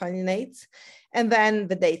description, the finding aids, and then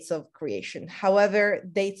the dates of creation. However,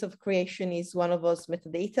 dates of creation is one of those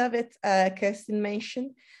metadata that Kerstin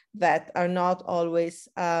mentioned that are not always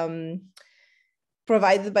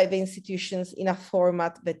provided by the institutions in a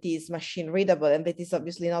format that is machine readable. And that is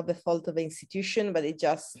obviously not the fault of the institution, but it's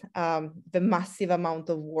just the massive amount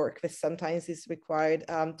of work that sometimes is required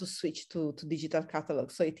to switch to digital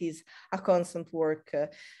catalogs. So it is a constant work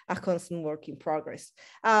in progress.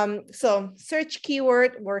 So search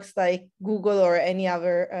keyword works like Google or any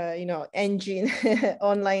other engine,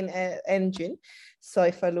 online engine. So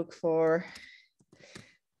if I look for,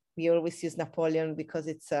 we always use Napoleon because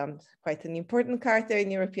it's quite an important character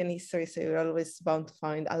in European history, so you're always bound to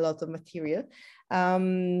find a lot of material.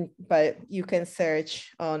 But you can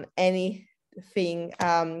search on anything,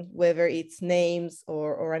 whether it's names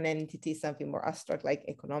or an entity, something more abstract like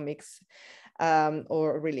economics,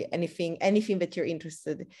 or really anything that you're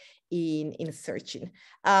interested in searching.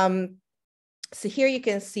 So here you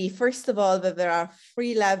can see, first of all, that there are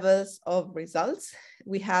 3 levels of results.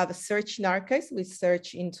 We have a search in archives. We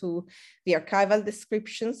search into the archival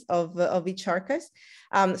descriptions of each archive.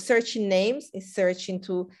 Search in names is search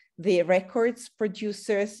into the records,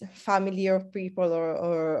 producers, family of people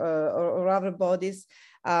or other bodies.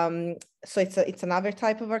 So it's another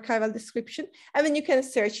type of archival description. And then you can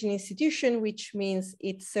search in institution, which means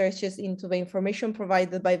it searches into the information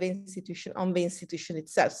provided by the institution on the institution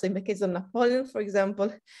itself. So in the case of Napoleon, for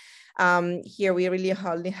example, here we really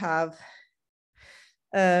only have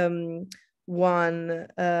one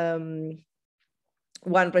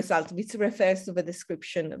result, which refers to the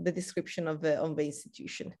description of the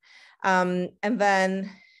institution. And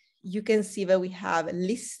then you can see that we have a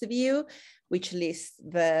list view, which lists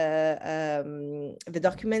the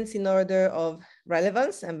documents in order of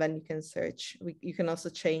relevance, and then you can search. You can also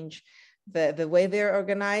change the way they're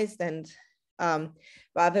organized, and but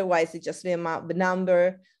otherwise it's just the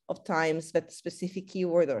number of times that specific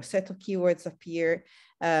keyword or set of keywords appear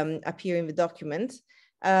in the document.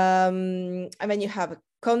 And then you have a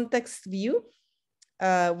context view,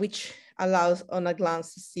 which allows on a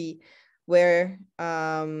glance to see where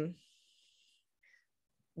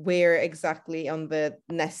exactly on the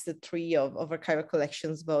nested tree of archival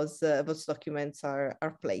collections those documents are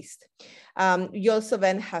placed. You also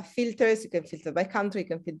then have filters. You can filter by country, you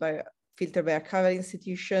can filter by archival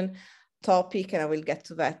institution, topic, and I will get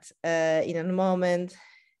to that in a moment,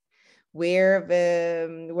 where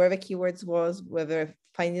the keywords was, whether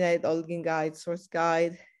finding it, Olgin guide, source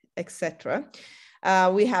guide, etc.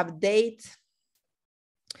 We have date,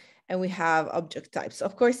 and we have object types.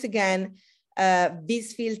 Of course, again,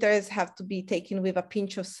 these filters have to be taken with a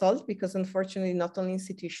pinch of salt, because unfortunately, not all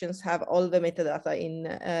institutions have all the metadata in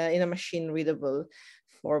a machine readable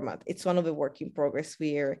format. It's one of the work in progress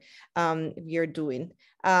we are doing.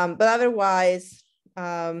 But otherwise,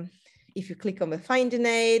 if you click on the finding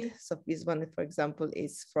aid, so this one, for example,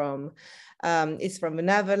 is from the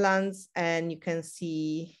Netherlands, and you can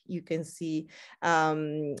see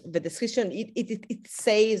the description. It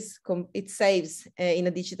saves in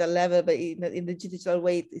a digital level, but in the digital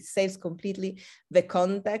way, it saves completely the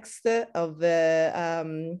context of where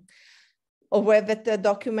that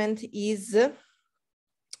document is.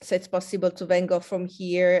 So it's possible to then go from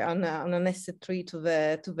here on a nested tree to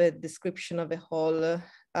the description of the whole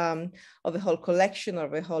collection, or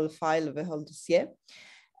the whole file, of the whole dossier.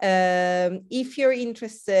 If you're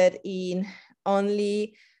interested in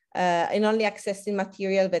only accessing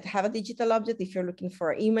material that have a digital object, if you're looking for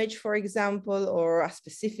an image, for example, or a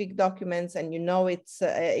specific documents, and you know it's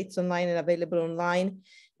online and available online,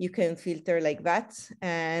 you can filter like that,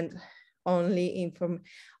 and only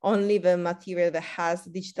the material that has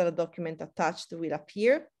the digital document attached will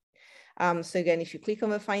appear. So again, if you click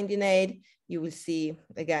on the finding aid, you will see,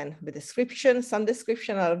 again, the description. Some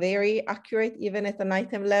descriptions are very accurate, even at an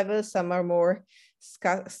item level. Some are more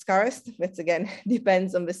scarce, but again,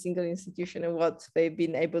 depends on the single institution and what they've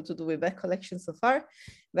been able to do with that collection so far.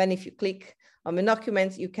 Then if you click on the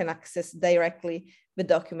document, you can access directly the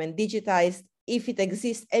document digitized, if it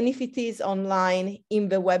exists, and if it is online in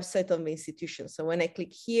the website of the institution. So when I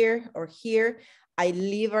click here or here, I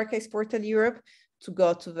leave Archives Portal Europe to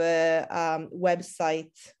go to the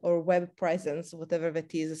website or web presence, whatever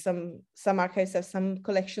that is. Some archives have some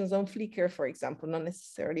collections on Flickr, for example, not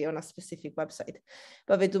necessarily on a specific website,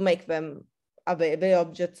 but they do make them the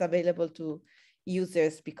objects available to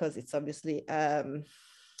users, because it's obviously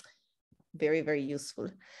very, very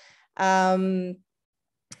useful.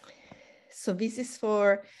 So this is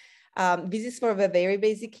for the very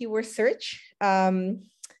basic keyword search.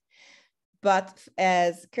 But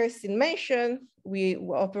as Kerstin mentioned, we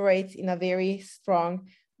operate in a very strong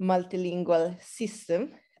multilingual system.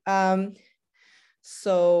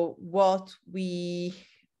 So what we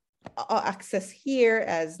access here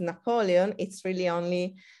as Napoleon, it's really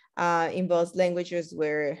only in those languages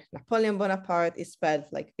where Napoleon Bonaparte is spelled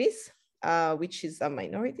like this, which is a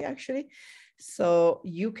minority actually. So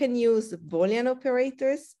you can use Boolean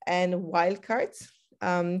operators and wildcards.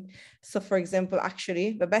 So for example,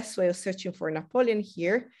 actually the best way of searching for Napoleon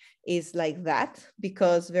here is like that,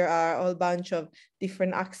 because there are a whole bunch of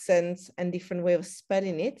different accents and different way of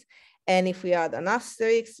spelling it. And if we add an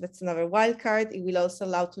asterisk, that's another wildcard, it will also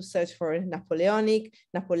allow to search for Napoleonic,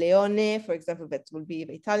 Napoleone, for example, that will be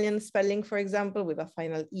the Italian spelling, for example, with a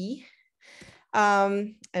final E.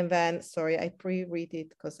 And then, sorry, I pre-read it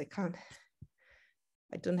because I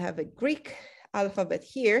don't have a Greek. alphabet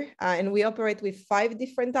here, and we operate with 5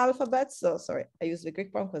 different alphabets. So sorry, I use the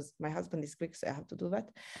Greek one because my husband is Greek, so I have to do that.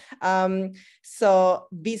 So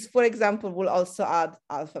this, for example, will also add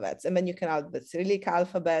alphabets, and then you can add the Cyrillic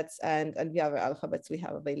alphabets and the other alphabets we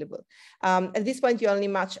have available. At this point, you only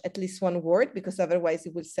match at least 1 word, because otherwise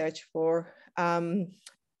it will search for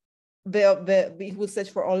it will search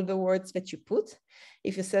for all the words that you put.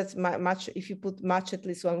 If you search if you put match at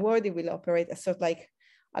least 1 word, it will operate a sort of like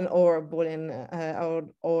an or Boolean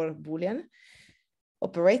or Boolean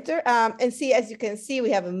operator. And see, as you can see, we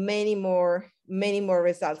have many more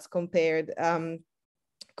results compared to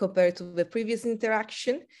the previous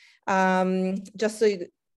interaction. Just so you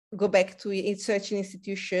go back to searching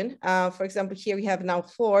institution. For example, here we have now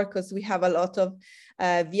 4, because we have a lot of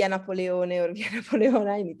Via Napoleone or Via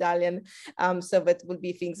Napoleona in Italian. So that will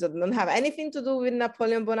be things that don't have anything to do with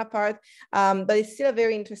Napoleon Bonaparte, but it's still a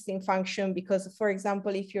very interesting function, because, for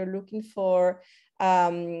example, if you're looking for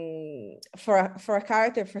a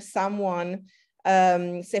character for someone,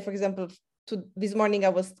 say, for example, this morning I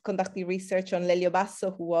was conducting research on Lelio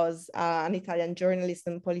Basso, who was an Italian journalist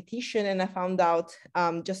and politician, and I found out,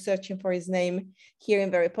 just searching for his name here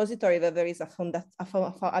in the repository, that there is an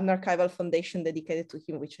archival foundation dedicated to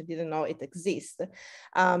him, which I didn't know it exists.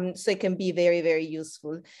 So it can be very, very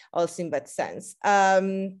useful also in that sense.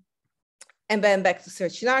 And then back to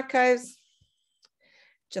searching archives,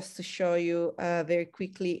 just to show you very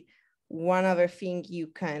quickly, one other thing you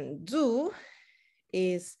can do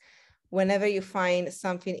is, whenever you find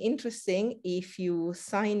something interesting, if you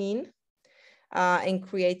sign in and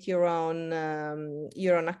create your own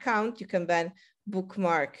account, you can then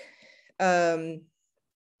bookmark. The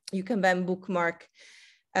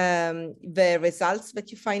results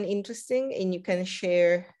that you find interesting, and you can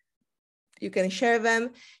share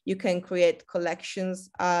them. You can create collections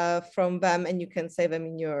from them, and you can save them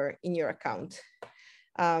in your account.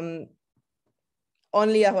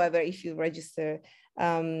 Only, however, if you register.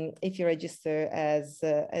 As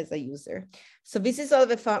a user. So these are all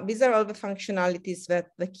the functionalities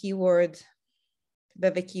that the keyword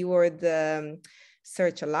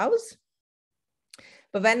search allows.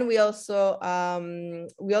 But then we also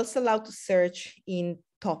allow to search in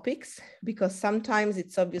topics, because sometimes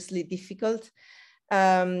it's obviously difficult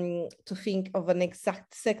to think of an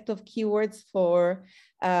exact set of keywords for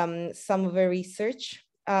some of the research.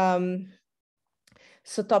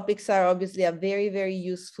 So topics are obviously a very, very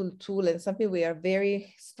useful tool, and something we are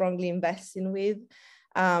very strongly investing with,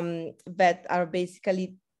 that are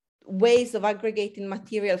basically ways of aggregating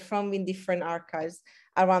material from in different archives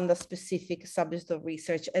around a specific subject of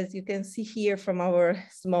research. As you can see here from our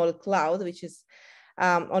small cloud, which is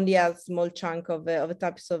only a small chunk of the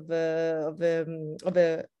types of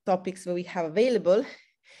the topics that we have available,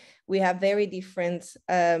 we have very different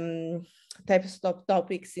types of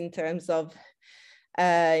topics in terms of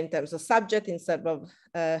subject, in terms of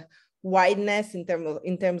wideness, in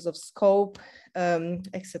terms of scope,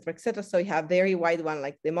 etc., etc. So we have very wide one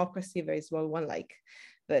like democracy, very small one like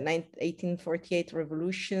the 1848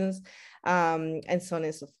 revolutions, and so on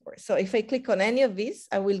and so forth. So if I click on any of these,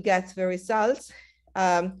 I will get the results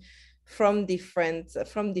from different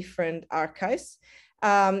archives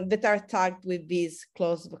that are tagged with this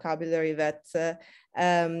closed vocabulary that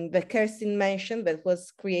Kerstin mentioned, that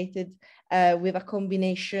was created with a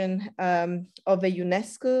combination of a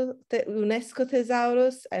UNESCO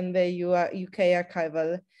thesaurus and the UK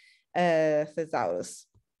archival thesaurus.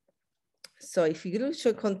 So if you look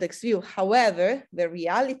at context view, however, the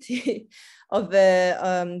reality of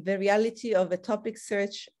the topic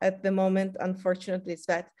search at the moment, unfortunately, is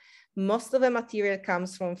that most of the material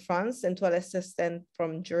comes from France and to a lesser extent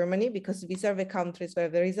from Germany, because these are the countries where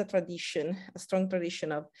there is a strong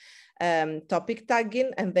tradition of topic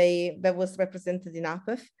tagging, and that was represented in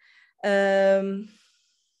APEF.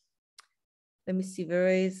 Let me see,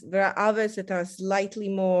 there are others that are slightly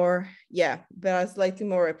more,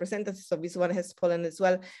 representative. So this one has Poland as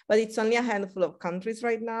well, but it's only a handful of countries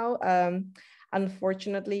right now,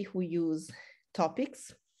 unfortunately, who use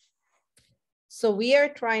topics. So we are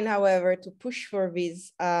trying, however, to push for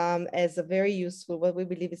this as a very useful, what we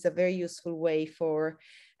believe is a very useful way for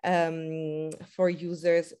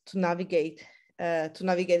users to navigate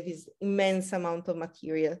this immense amount of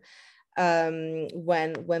material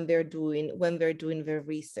when they're doing their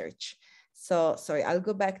research. So sorry, I'll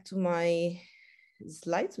go back to my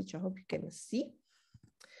slides, which I hope you can see.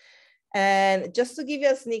 And just to give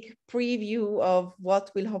you a sneak preview of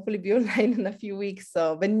what will hopefully be online in a few weeks,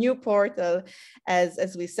 so the new portal,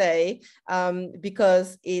 as we say,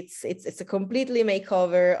 because it's a completely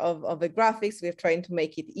makeover of the graphics. We're trying to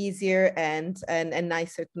make it easier and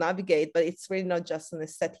nicer to navigate, but it's really not just an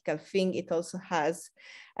aesthetical thing. It also has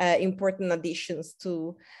important additions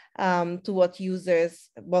to what users,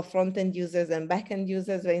 both front-end users and back-end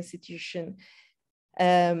users of the institution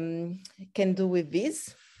can do with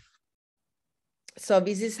this. So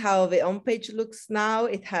this is how the homepage looks now.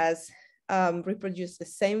 It has reproduced the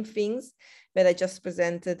same things that I just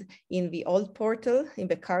presented in the old portal, in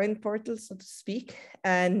the current portal, so to speak.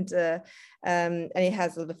 And it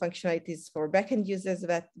has all the functionalities for backend users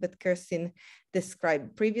that Kerstin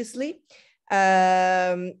described previously.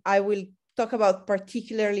 I will talk about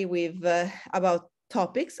particularly with about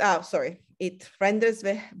topics. It renders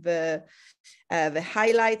the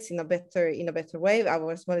highlights in a better way,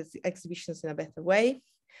 our small exhibitions in a better way.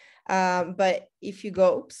 But if you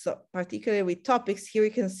go, so particularly with topics, here you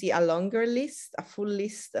can see a longer list, a full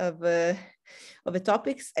list of the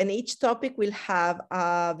topics, and each topic will have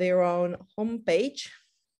their own homepage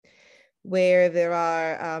where there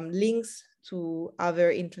are links to other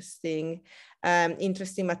interesting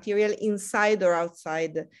material inside or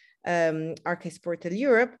outside Archives Portal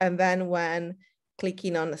Europe. And then when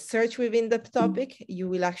clicking on a search within the topic, you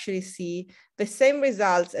will actually see the same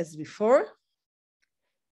results as before.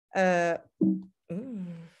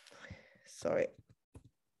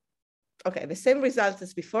 Okay, the same results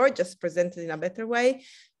as before, just presented in a better way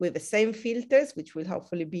with the same filters, which will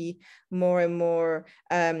hopefully be more and more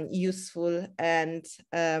useful. And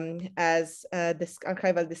as this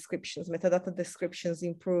archival descriptions, metadata descriptions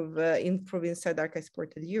improve inside Archives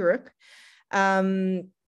Portal Europe.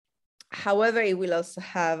 However, it will also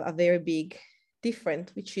have a very big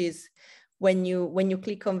difference, which is when you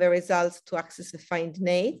click on the results to access the find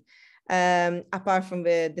name, apart from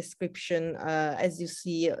the description, as you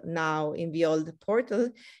see now in the old portal,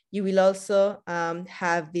 you will also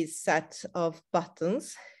have this set of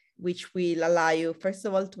buttons, which will allow you, first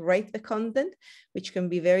of all, to rate the content, which can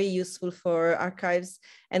be very useful for archives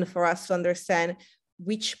and for us to understand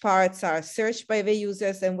which parts are searched by the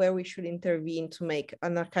users and where we should intervene to make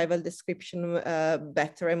an archival description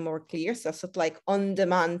better and more clear. So sort of like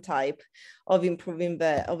on-demand type of improving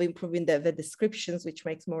the descriptions, which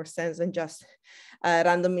makes more sense than just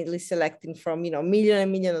randomly selecting from million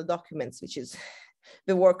and million of documents, which is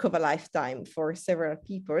the work of a lifetime for several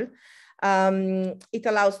people. It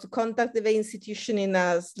allows to contact the institution in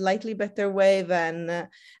a slightly better way than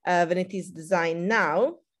it is designed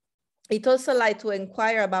now. It also allows to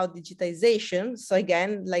inquire about digitization. So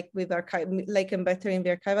again, like with and better in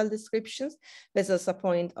the archival descriptions, there's also a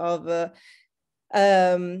point of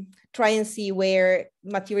try and see where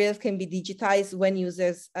materials can be digitized when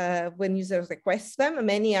users request them.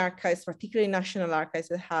 Many archives, particularly national archives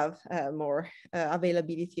that have more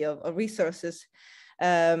availability of resources,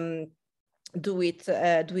 do it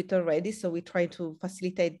already. So we try to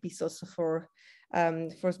facilitate this also for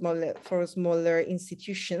smaller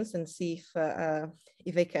institutions and see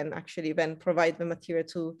if they can actually then provide the material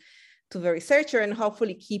to the researcher and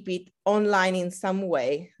hopefully keep it online in some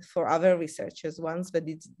way for other researchers once the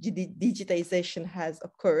digitization has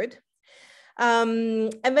occurred.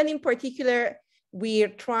 And then in particular, we're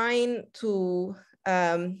trying to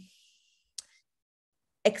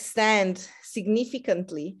extend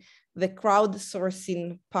significantly the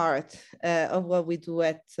crowdsourcing part of what we do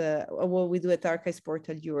at Archives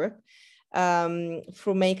Portal Europe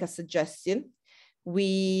through Make a Suggestion.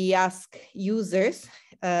 We ask users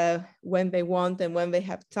when they want and when they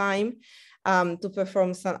have time to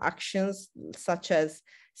perform some actions, such as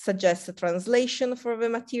suggest a translation for the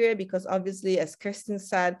material, because obviously, as Kerstin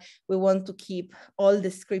said, we want to keep all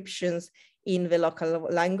descriptions in the local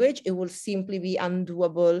language. It will simply be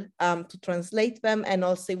undoable to translate them, and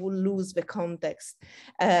also it will lose the context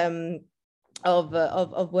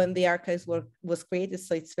of when the archives was created.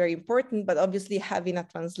 So it's very important, but obviously having a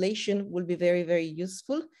translation will be very, very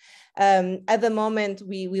useful. At the moment,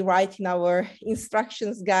 we write in our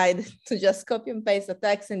instructions guide to just copy and paste the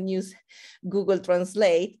text and use Google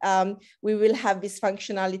Translate. We will have this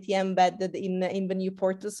functionality embedded in the new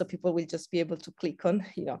portal, so people will just be able to click on,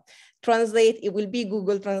 translate. It will be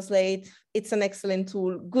Google Translate. It's an excellent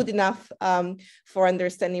tool, good enough for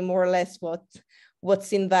understanding more or less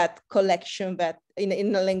what's in that collection that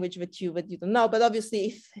in a language that you don't know. But obviously,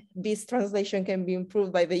 if this translation can be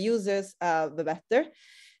improved by the users, the better.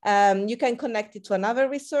 You can connect it to another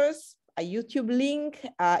resource, a YouTube link,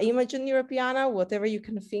 Imagen Europeana, whatever you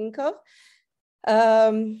can think of.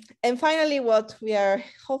 And finally, what we are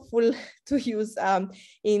hopeful to use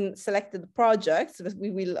in selected projects that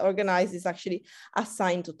we will organize is actually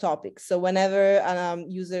assigned to topics. So whenever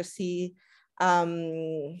users see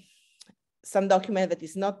some document that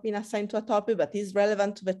is not being assigned to a topic, but is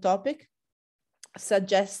relevant to the topic,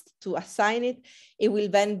 suggest to assign it. It will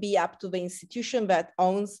then be up to the institution that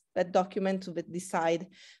owns that document to decide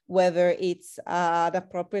whether it's the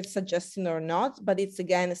appropriate suggestion or not. But it's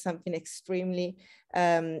again something extremely,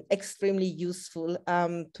 extremely useful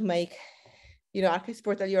to make, Archives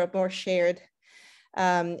Portal Europe more shared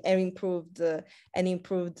and improved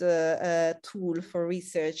tool for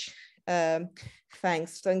research.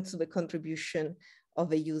 Thanks to the contribution of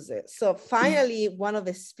the user. So finally, one of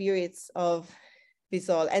the spirits of this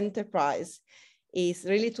whole enterprise is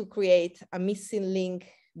really to create a missing link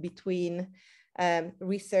between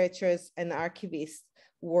researchers and archivists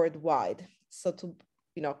worldwide. So to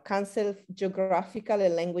cancel geographical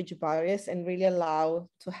and language barriers and really allow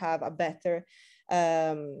to have a better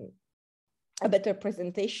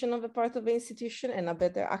presentation on the part of the institution and a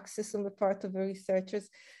better access on the part of the researchers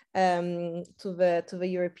to the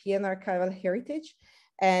European archival heritage,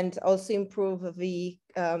 and also improve the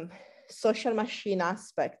social machine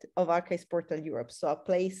aspect of Archives Portal Europe. So a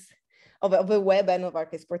place of the web and of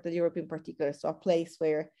Archives Portal Europe in particular. So a place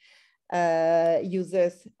where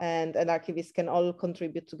users and archivists can all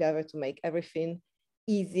contribute together to make everything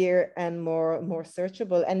easier and more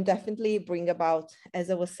searchable, and definitely bring about,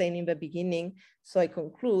 as I was saying in the beginning, so I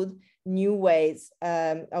conclude, new ways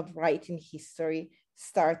of writing history,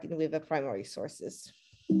 starting with the primary sources.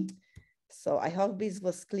 So I hope this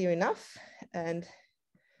was clear enough. And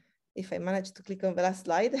if I managed to click on the last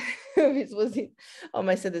slide, this was it on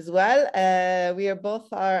my side as well. We are both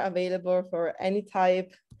available for any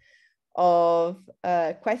type of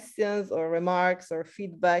questions or remarks or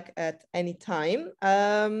feedback at any time.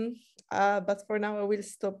 But for now, I will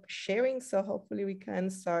stop sharing. So hopefully we can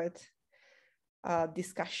start a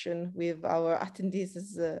discussion with our attendees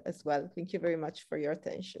as well. Thank you very much for your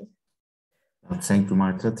attention. Thank you,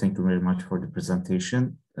 Marta. Thank you very much for the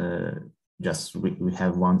presentation. We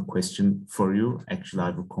have one question for you. Actually, I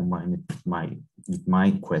will combine it with my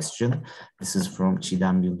question. This is from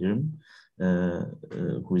Çiğdem Yıldırım,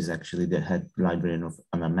 who is actually the head librarian of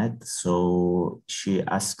ANAMED. So she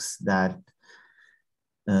asks that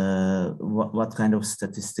what kind of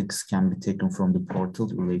statistics can be taken from the portal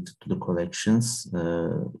related to the collections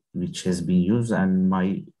which has been used? And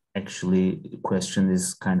my question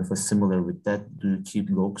is kind of similar with that. Do you keep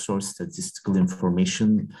logs or statistical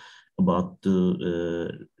information about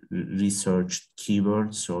the researched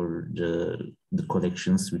keywords or the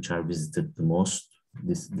collections which are visited the most?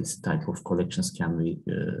 This type of collections can we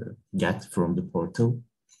get from the portal?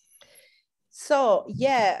 So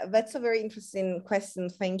yeah, that's a very interesting question.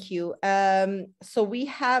 Thank you. So we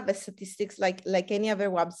have a statistics like any other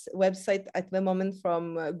website at the moment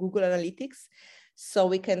from Google Analytics. So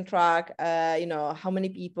we can track, how many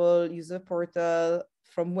people use the portal,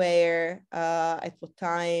 from where, at what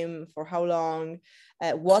time, for how long,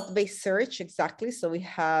 what they search exactly. So we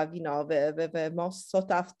have, the most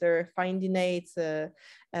sought after finding aids, the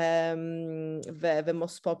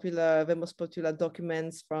most popular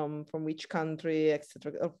documents from which country,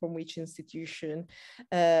 etc., or from which institution,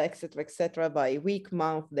 etc., by week,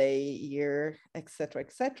 month, day, year,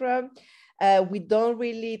 etc. We don't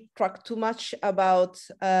really track too much about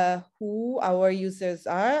who our users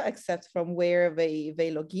are, except from where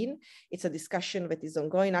they log in. It's a discussion that is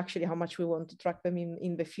ongoing, actually, how much we want to track them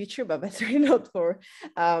in the future, but that's really not for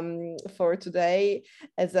today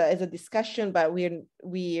as a discussion. But we're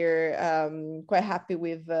quite happy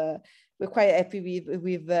with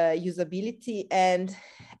usability. And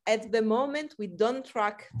at the moment, we don't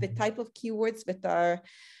track the type of keywords that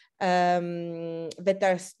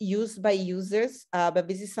are used by users, but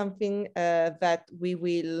this is something that we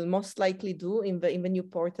will most likely do in the new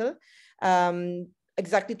portal,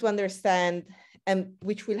 exactly to understand, and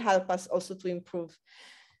which will help us also to improve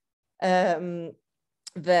the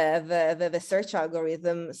search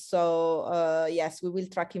algorithm. So yes, we will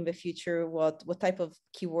track in the future what type of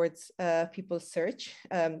keywords people search,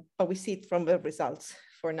 but we see it from the results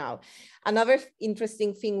for now. Another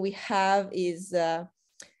interesting thing we have is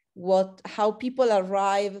how people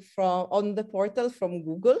arrive on the portal from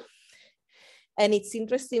Google. And it's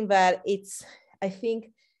interesting that I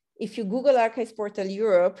think if you Google Archives Portal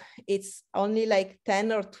Europe, it's only like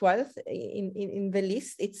 10 or 12 in the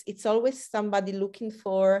list. It's always somebody looking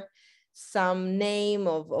for some name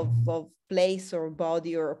of place or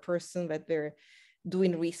body or a person that they're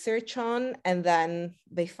doing research on, and then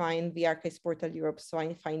they find the Archives Portal Europe, so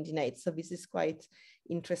I'm finding it. So this is quite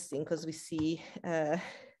interesting because we see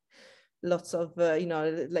lots of, you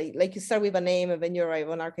know, like you start with a name and then you arrive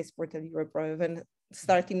on Archives Portal Europe rather than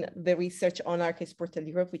starting the research on Archives Portal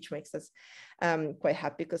Europe, which makes us quite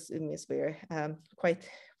happy because it means we're quite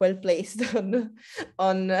well placed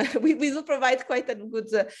we do provide quite a good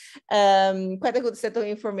set of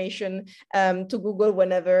information to Google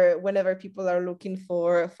whenever people are looking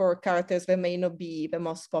for characters that may not be the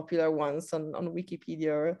most popular ones on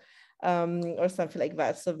Wikipedia or something like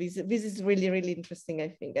that. So this is really, really interesting, I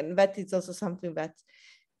think, and that is also something that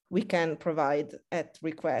we can provide at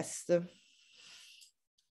request.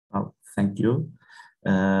 Oh, thank you.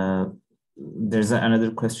 There's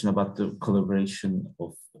another question about the collaboration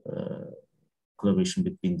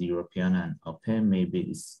between the European and APE. Maybe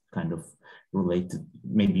it's kind of related.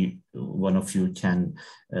 Maybe one of you can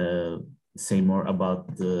say more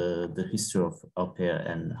about the history of APE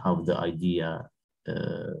and how the idea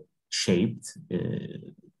shaped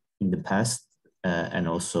in the past, and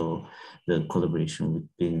also the collaboration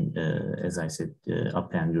between, as I said,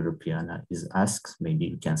 APE and Europeana is asked. Maybe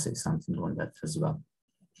you can say something on that as well.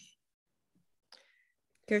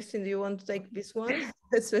 Kerstin, do you want to take this one?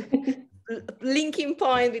 That's a linking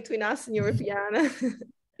point between us and Europeana.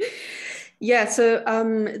 Yeah, so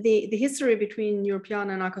the history between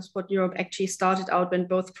Europeana and Archives Portal Europe actually started out when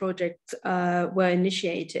both projects were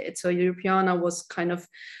initiated. So Europeana was kind of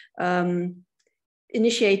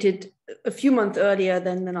initiated a few months earlier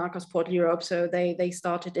than Archives Portal Europe. So they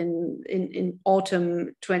started in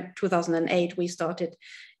autumn 2008. We started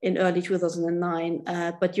in early 2009.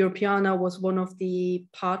 But Europeana was one of the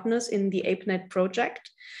partners in the APNet project,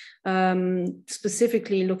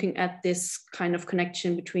 specifically looking at this kind of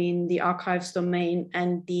connection between the archives domain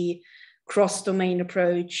and the cross-domain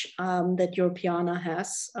approach that Europeana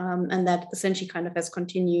has, and that essentially kind of has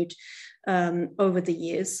continued over the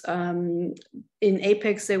years. In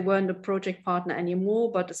Apex, they weren't a project partner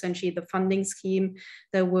anymore, but essentially the funding scheme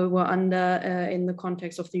that we were under in the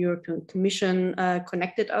context of the European Commission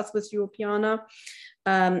connected us with Europeana.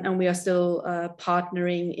 And we are still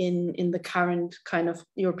partnering in the current kind of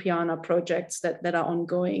Europeana projects that are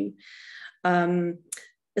ongoing.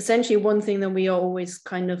 Essentially, one thing that we are always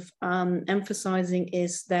kind of emphasizing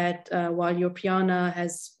is that while Europeana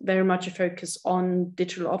has very much a focus on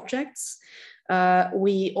digital objects,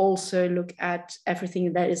 we also look at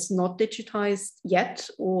everything that is not digitized yet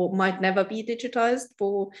or might never be digitized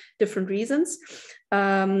for different reasons.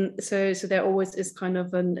 So there always is kind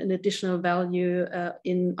of an additional value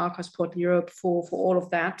in Archives Portal Europe for all of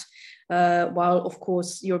that. While of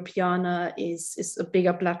course Europeana is a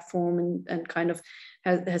bigger platform and kind of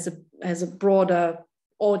has a broader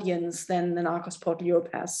audience than Archives Portal Europe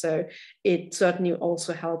has. So it certainly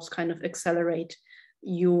also helps kind of accelerate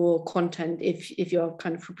your content if you're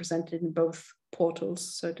kind of represented in both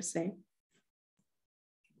portals, so to say.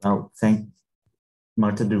 Oh,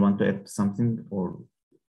 Marta, do you want to add something, or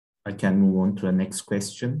I can move on to the next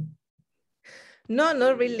question? No,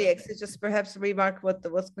 not really. It's just perhaps remark what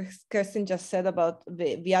Kerstin just said about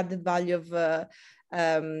the added value of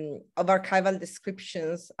archival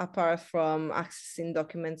descriptions apart from accessing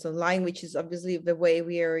documents online, which is obviously the way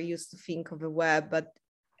we are used to think of the web, but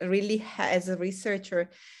really as a researcher,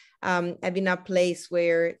 having a place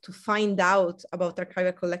where to find out about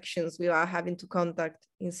archival collections without having to contact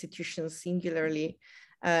institutions singularly,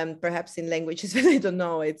 perhaps in languages that I don't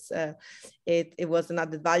know. It was an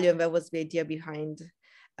added value, and that was the idea behind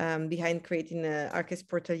creating Archives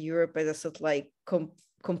Portal Europe as a sort of like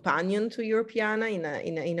companion to Europeana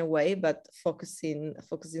in a way, but focusing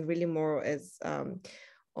really more as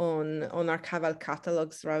on archival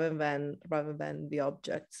catalogs rather than the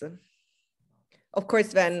objects. Of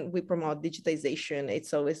course, when we promote digitization,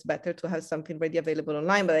 it's always better to have something ready available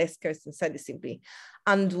online, but as Kerstin said, it's simply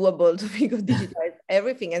undoable to digitize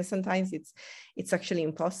everything, and sometimes it's actually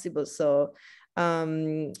impossible. So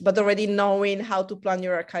but already knowing how to plan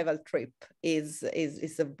your archival trip is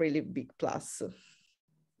a really big plus.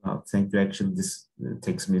 Well, thank you. Actually, this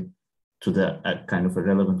takes me to the kind of a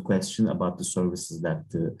relevant question about the services that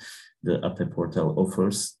the APE portal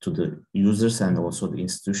offers to the users and also the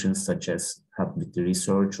institutions, such as help with the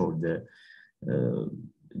research or the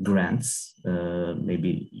grants.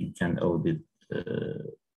 Maybe you can a little bit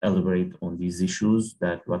elaborate on these issues,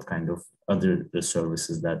 that what kind of other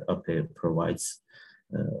services that APE provides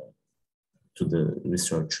to the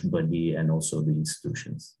research body and also the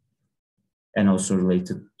institutions. And also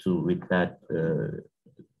related to with that,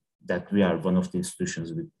 that we are one of the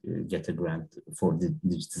institutions we get a grant for the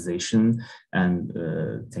digitization, and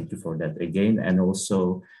thank you for that again. And also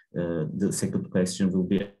the second question will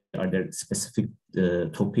be, are there specific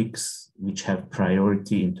topics which have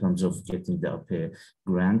priority in terms of getting the APE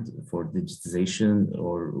grant for digitization,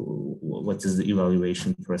 or what is the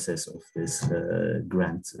evaluation process of this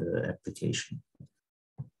grant application?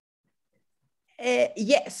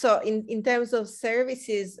 Yeah, so in terms of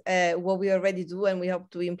services, what we already do, and we hope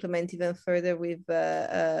to implement even further with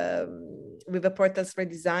the portals for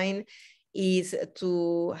design, is to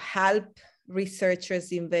help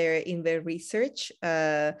researchers in their research,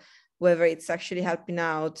 whether it's actually helping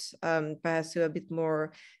out perhaps with a bit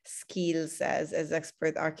more skills as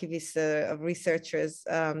expert archivists, researchers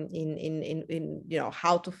in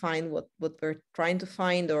how to find what we're trying to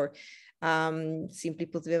find, or simply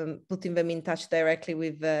putting them in touch directly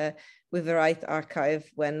with the right archive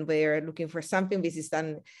when we're looking for something. This is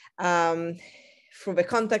done through the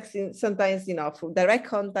contacts, sometimes through direct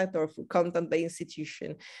contact or through contact by institution,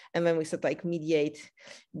 and then we sort of like mediate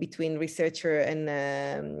between researcher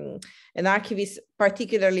and archivist,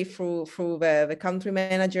 particularly through the country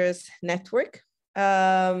managers network.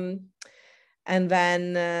 And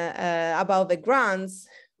then about the grants,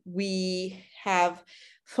 we have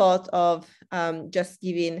thought of just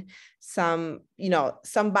giving some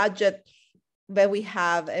budget that we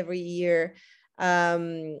have every year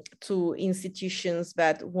to institutions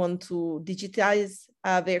that want to digitize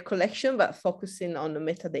their collection, but focusing on the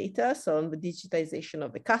metadata, so on the digitization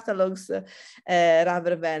of the catalogs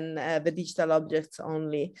rather than the digital objects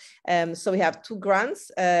only. So we have two grants.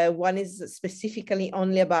 One is specifically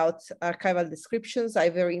only about archival descriptions,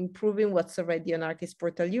 either improving what's already on Archives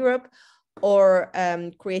Portal Europe, or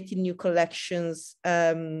creating new collections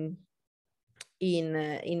in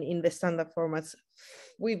the standard formats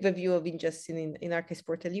with the view of ingesting in Archives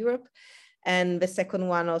Portal Europe. And the second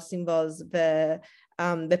one also involves the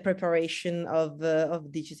preparation of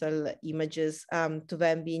digital images to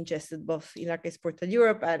then be ingested both in Archives Portal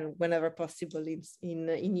Europe and whenever possible in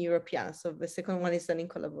Europeana. So the second one is done in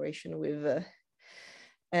collaboration with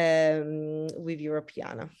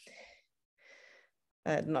Europeana.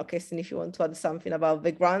 No, Kerstin, if you want to add something about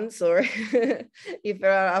the grants, or if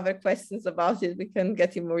there are other questions about it, we can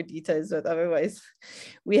get in more details, but otherwise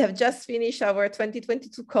we have just finished our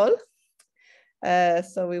 2022 call.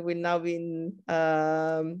 So we will now be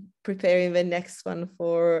preparing the next one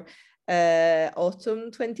for autumn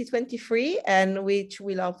 2023, and which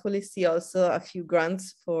will hopefully see also a few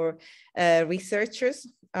grants for researchers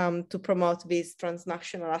to promote these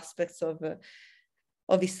transnational aspects of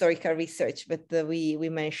historical research that we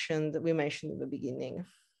mentioned in the beginning.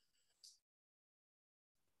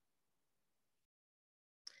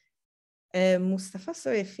 Mustafa,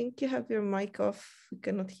 sorry, I think you have your mic off. We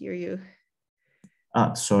cannot hear you.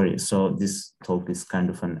 Sorry. So this talk is kind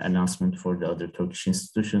of an announcement for the other Turkish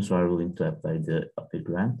institutions who are willing to apply the APE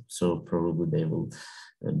grant. So probably they will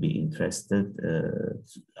be interested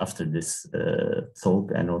after this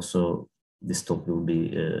talk, and also this talk will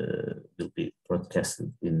be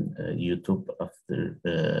broadcasted in YouTube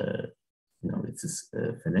after it is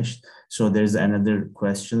finished. So there's another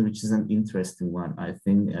question, which is an interesting one. I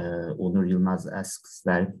think Onur Yılmaz asks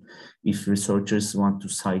that if researchers want to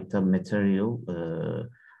cite a material,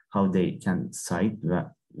 how they can cite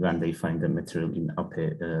when they find the material in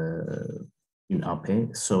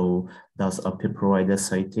APE. So does APE provide a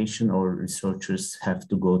citation, or researchers have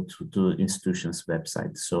to go to the institution's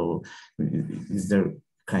website? So is there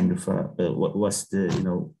kind of what's the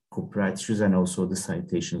copyright issues and also the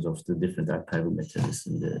citations of the different archival materials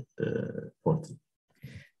in the portal?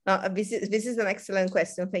 This is an excellent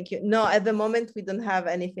question. Thank you. No, at the moment we don't have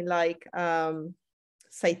anything like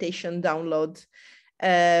citation download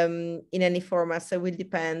in any format. So it will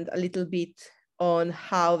depend a little bit on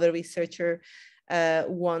how the researcher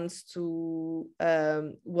wants to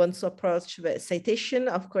approach the citation.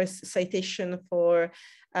 Of course, citation for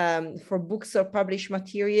books or published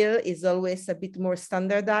material is always a bit more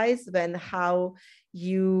standardized than how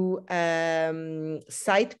you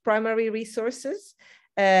cite primary resources.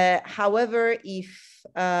 However, if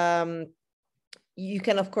you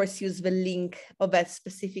can, of course, use the link of that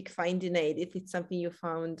specific finding aid if it's something you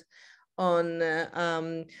found on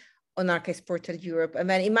Archives Portal Europe. And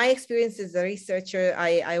then in my experience as a researcher,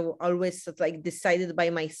 I always sort of like decided by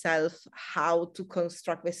myself how to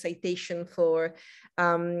construct the citation for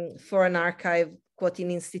an archive, quoting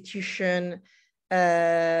institution,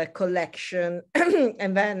 collection,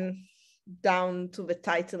 and then down to the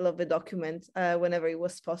title of the document whenever it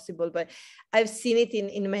was possible. But I've seen it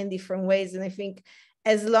in many different ways. And I think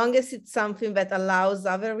as long as it's something that allows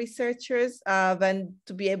other researchers then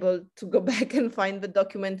to be able to go back and find the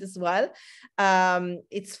document as well,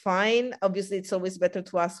 it's fine. Obviously, it's always better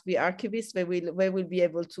to ask the archivist. They will be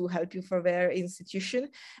able to help you for their institution.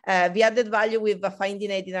 The added value with the finding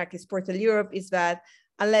aid in Archives Portal Europe is that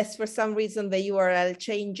unless for some reason the URL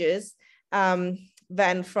changes,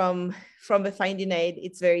 then from the finding aid,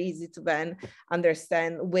 it's very easy to then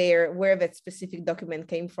understand where that specific document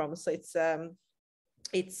came from. So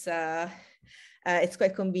it's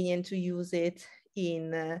quite convenient to use it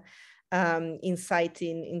in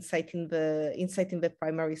citing the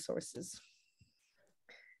primary sources.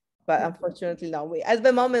 But unfortunately, no, at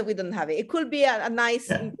the moment we don't have it. It could be a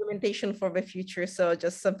nice implementation for the future. So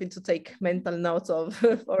just something to take mental note of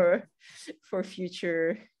for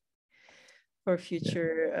future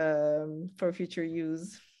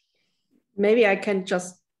use. Maybe I can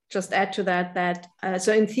just add to that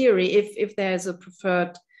so in theory, if there's a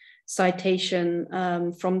preferred citation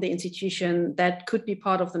from the institution, that could be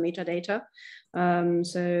part of the metadata.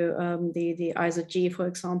 The ISRG, for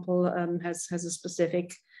example, has a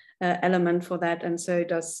specific element for that, and so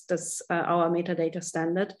does our metadata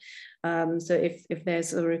standard. So if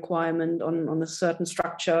there's a requirement on a certain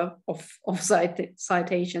structure of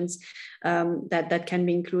citations, that can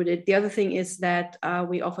be included. The other thing is that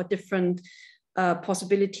we offer different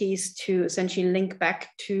possibilities to essentially link back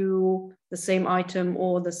to the same item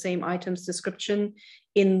or the same item's description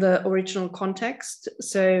in the original context.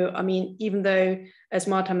 So, I mean, even though, as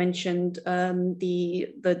Marta mentioned, the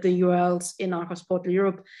URLs in Archives Portal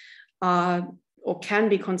Europe are or can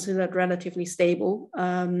be considered relatively stable,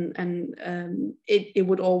 it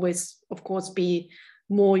would always, of course, be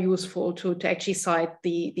more useful to actually cite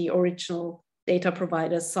the original data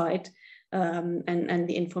provider's site and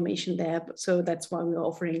the information there. So that's why we're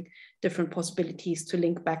offering different possibilities to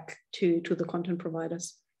link back to the content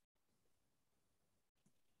providers.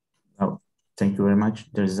 Oh, thank you very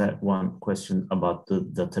much. There's one question about the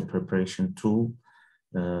data preparation tool.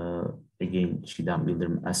 Again, Shidam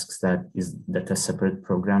Bildirim asks that, is that a separate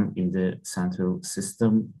program in the central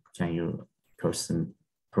system? Can you, Kerstin,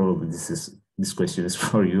 probably this question is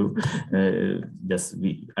for you.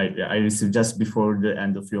 I received just before the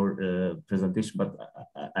end of your presentation, but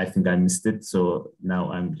I think I missed it. So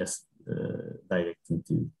now I'm just directing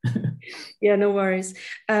to you. Yeah, no worries.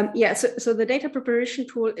 So the data preparation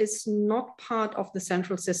tool is not part of the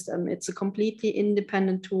central system. It's a completely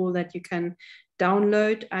independent tool that you can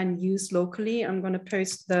download and use locally. I'm going to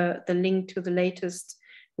post the link to the latest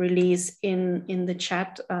release in the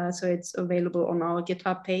chat. So it's available on our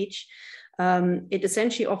GitHub page. It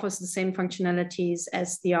essentially offers the same functionalities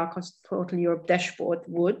as the Archives Portal Europe dashboard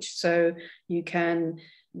would. So you can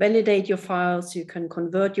validate your files, you can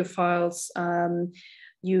convert your files,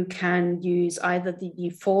 you can use either the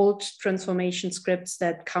default transformation scripts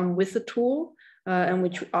that come with the tool, and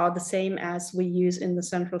which are the same as we use in the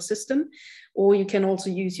central system, or you can also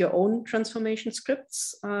use your own transformation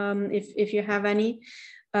scripts if you have any,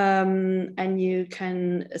 and you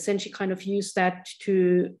can essentially kind of use that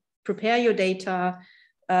to prepare your data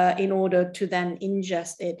in order to then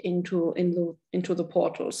ingest it into the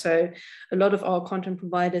portal. So a lot of our content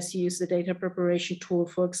providers use the data preparation tool,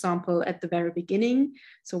 for example, at the very beginning.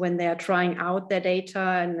 So when they are trying out their data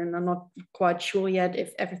and are not quite sure yet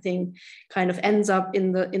if everything kind of ends up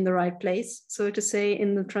in the right place, so to say,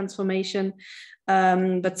 in the transformation.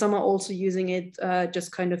 But some are also using it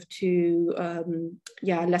just kind of to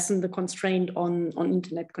lessen the constraint on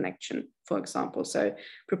internet connection, for example. So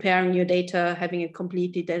preparing your data, having it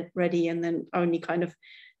completely ready, and then only kind of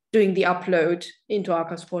doing the upload into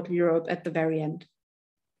Archives Portal Europe at the very end.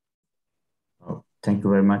 Oh, thank you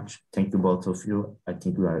very much. Thank you both of you. I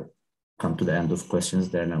think we are come to the end of questions.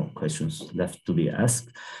 There are no questions left to be asked.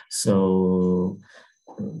 So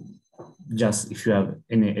just if you have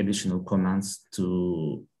any additional comments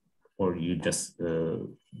or you just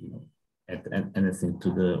add anything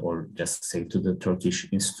to or just say to the Turkish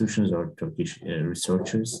institutions or Turkish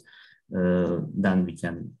researchers, then we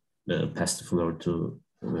can pass the floor to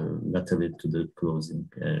Natalie to the closing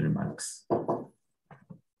remarks.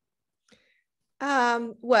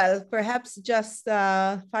 Well, perhaps just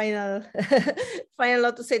final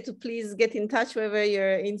note to say to please get in touch whether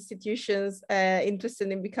your institution's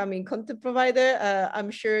interested in becoming content provider.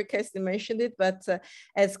 I'm sure Kerstin mentioned it, but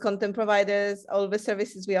as content providers, all the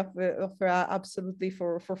services we offer are absolutely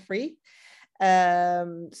for free.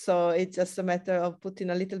 So it's just a matter of putting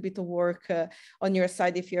a little bit of work on your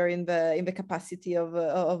side if you're in the capacity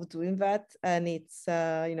of doing that. And it's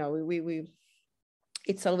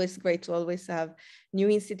it's always great to always have new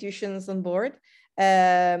institutions on board.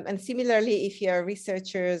 And similarly, if you're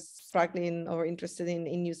researchers struggling or interested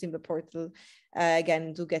in using the portal,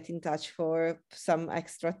 again, do get in touch for some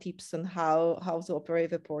extra tips on how to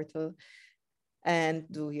operate the portal and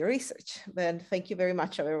do your research. But thank you very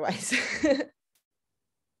much otherwise.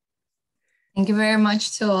 Thank you very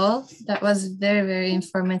much to all. That was very, very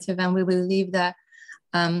informative, and we believe that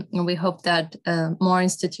and we hope that more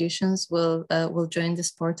institutions will join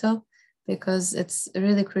this portal, because it's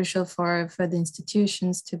really crucial for the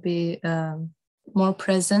institutions to be more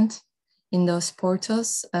present in those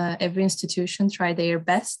portals. Every institution try their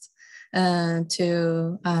best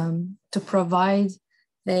to provide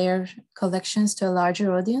their collections to a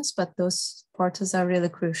larger audience, but those portals are really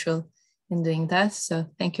crucial in doing that. So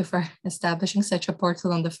thank you for establishing such a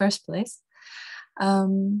portal in the first place.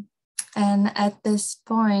 And at this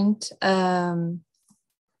point, I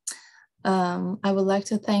would like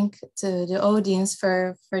to thank the audience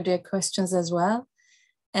for their questions as well.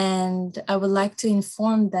 And I would like to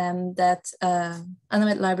inform them that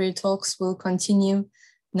ANAMED Library Talks will continue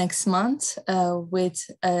next month with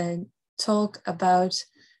a talk about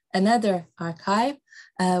another archive,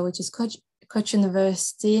 which is Koç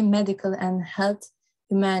University Medical and Health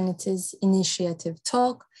Humanities Initiative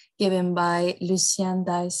talk given by Lucien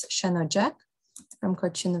Dice-Chanojak from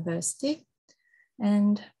Koç University.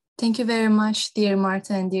 And thank you very much, dear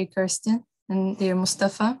Marta and dear Kerstin and dear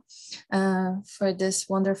Mustafa, for this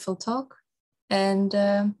wonderful talk. And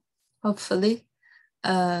hopefully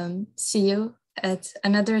see you at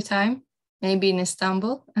another time, maybe in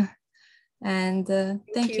Istanbul. And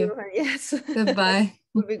thank you. Yes. Goodbye.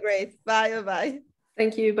 Would be great. Bye. Bye.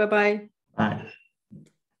 Thank you. Bye-bye. Bye.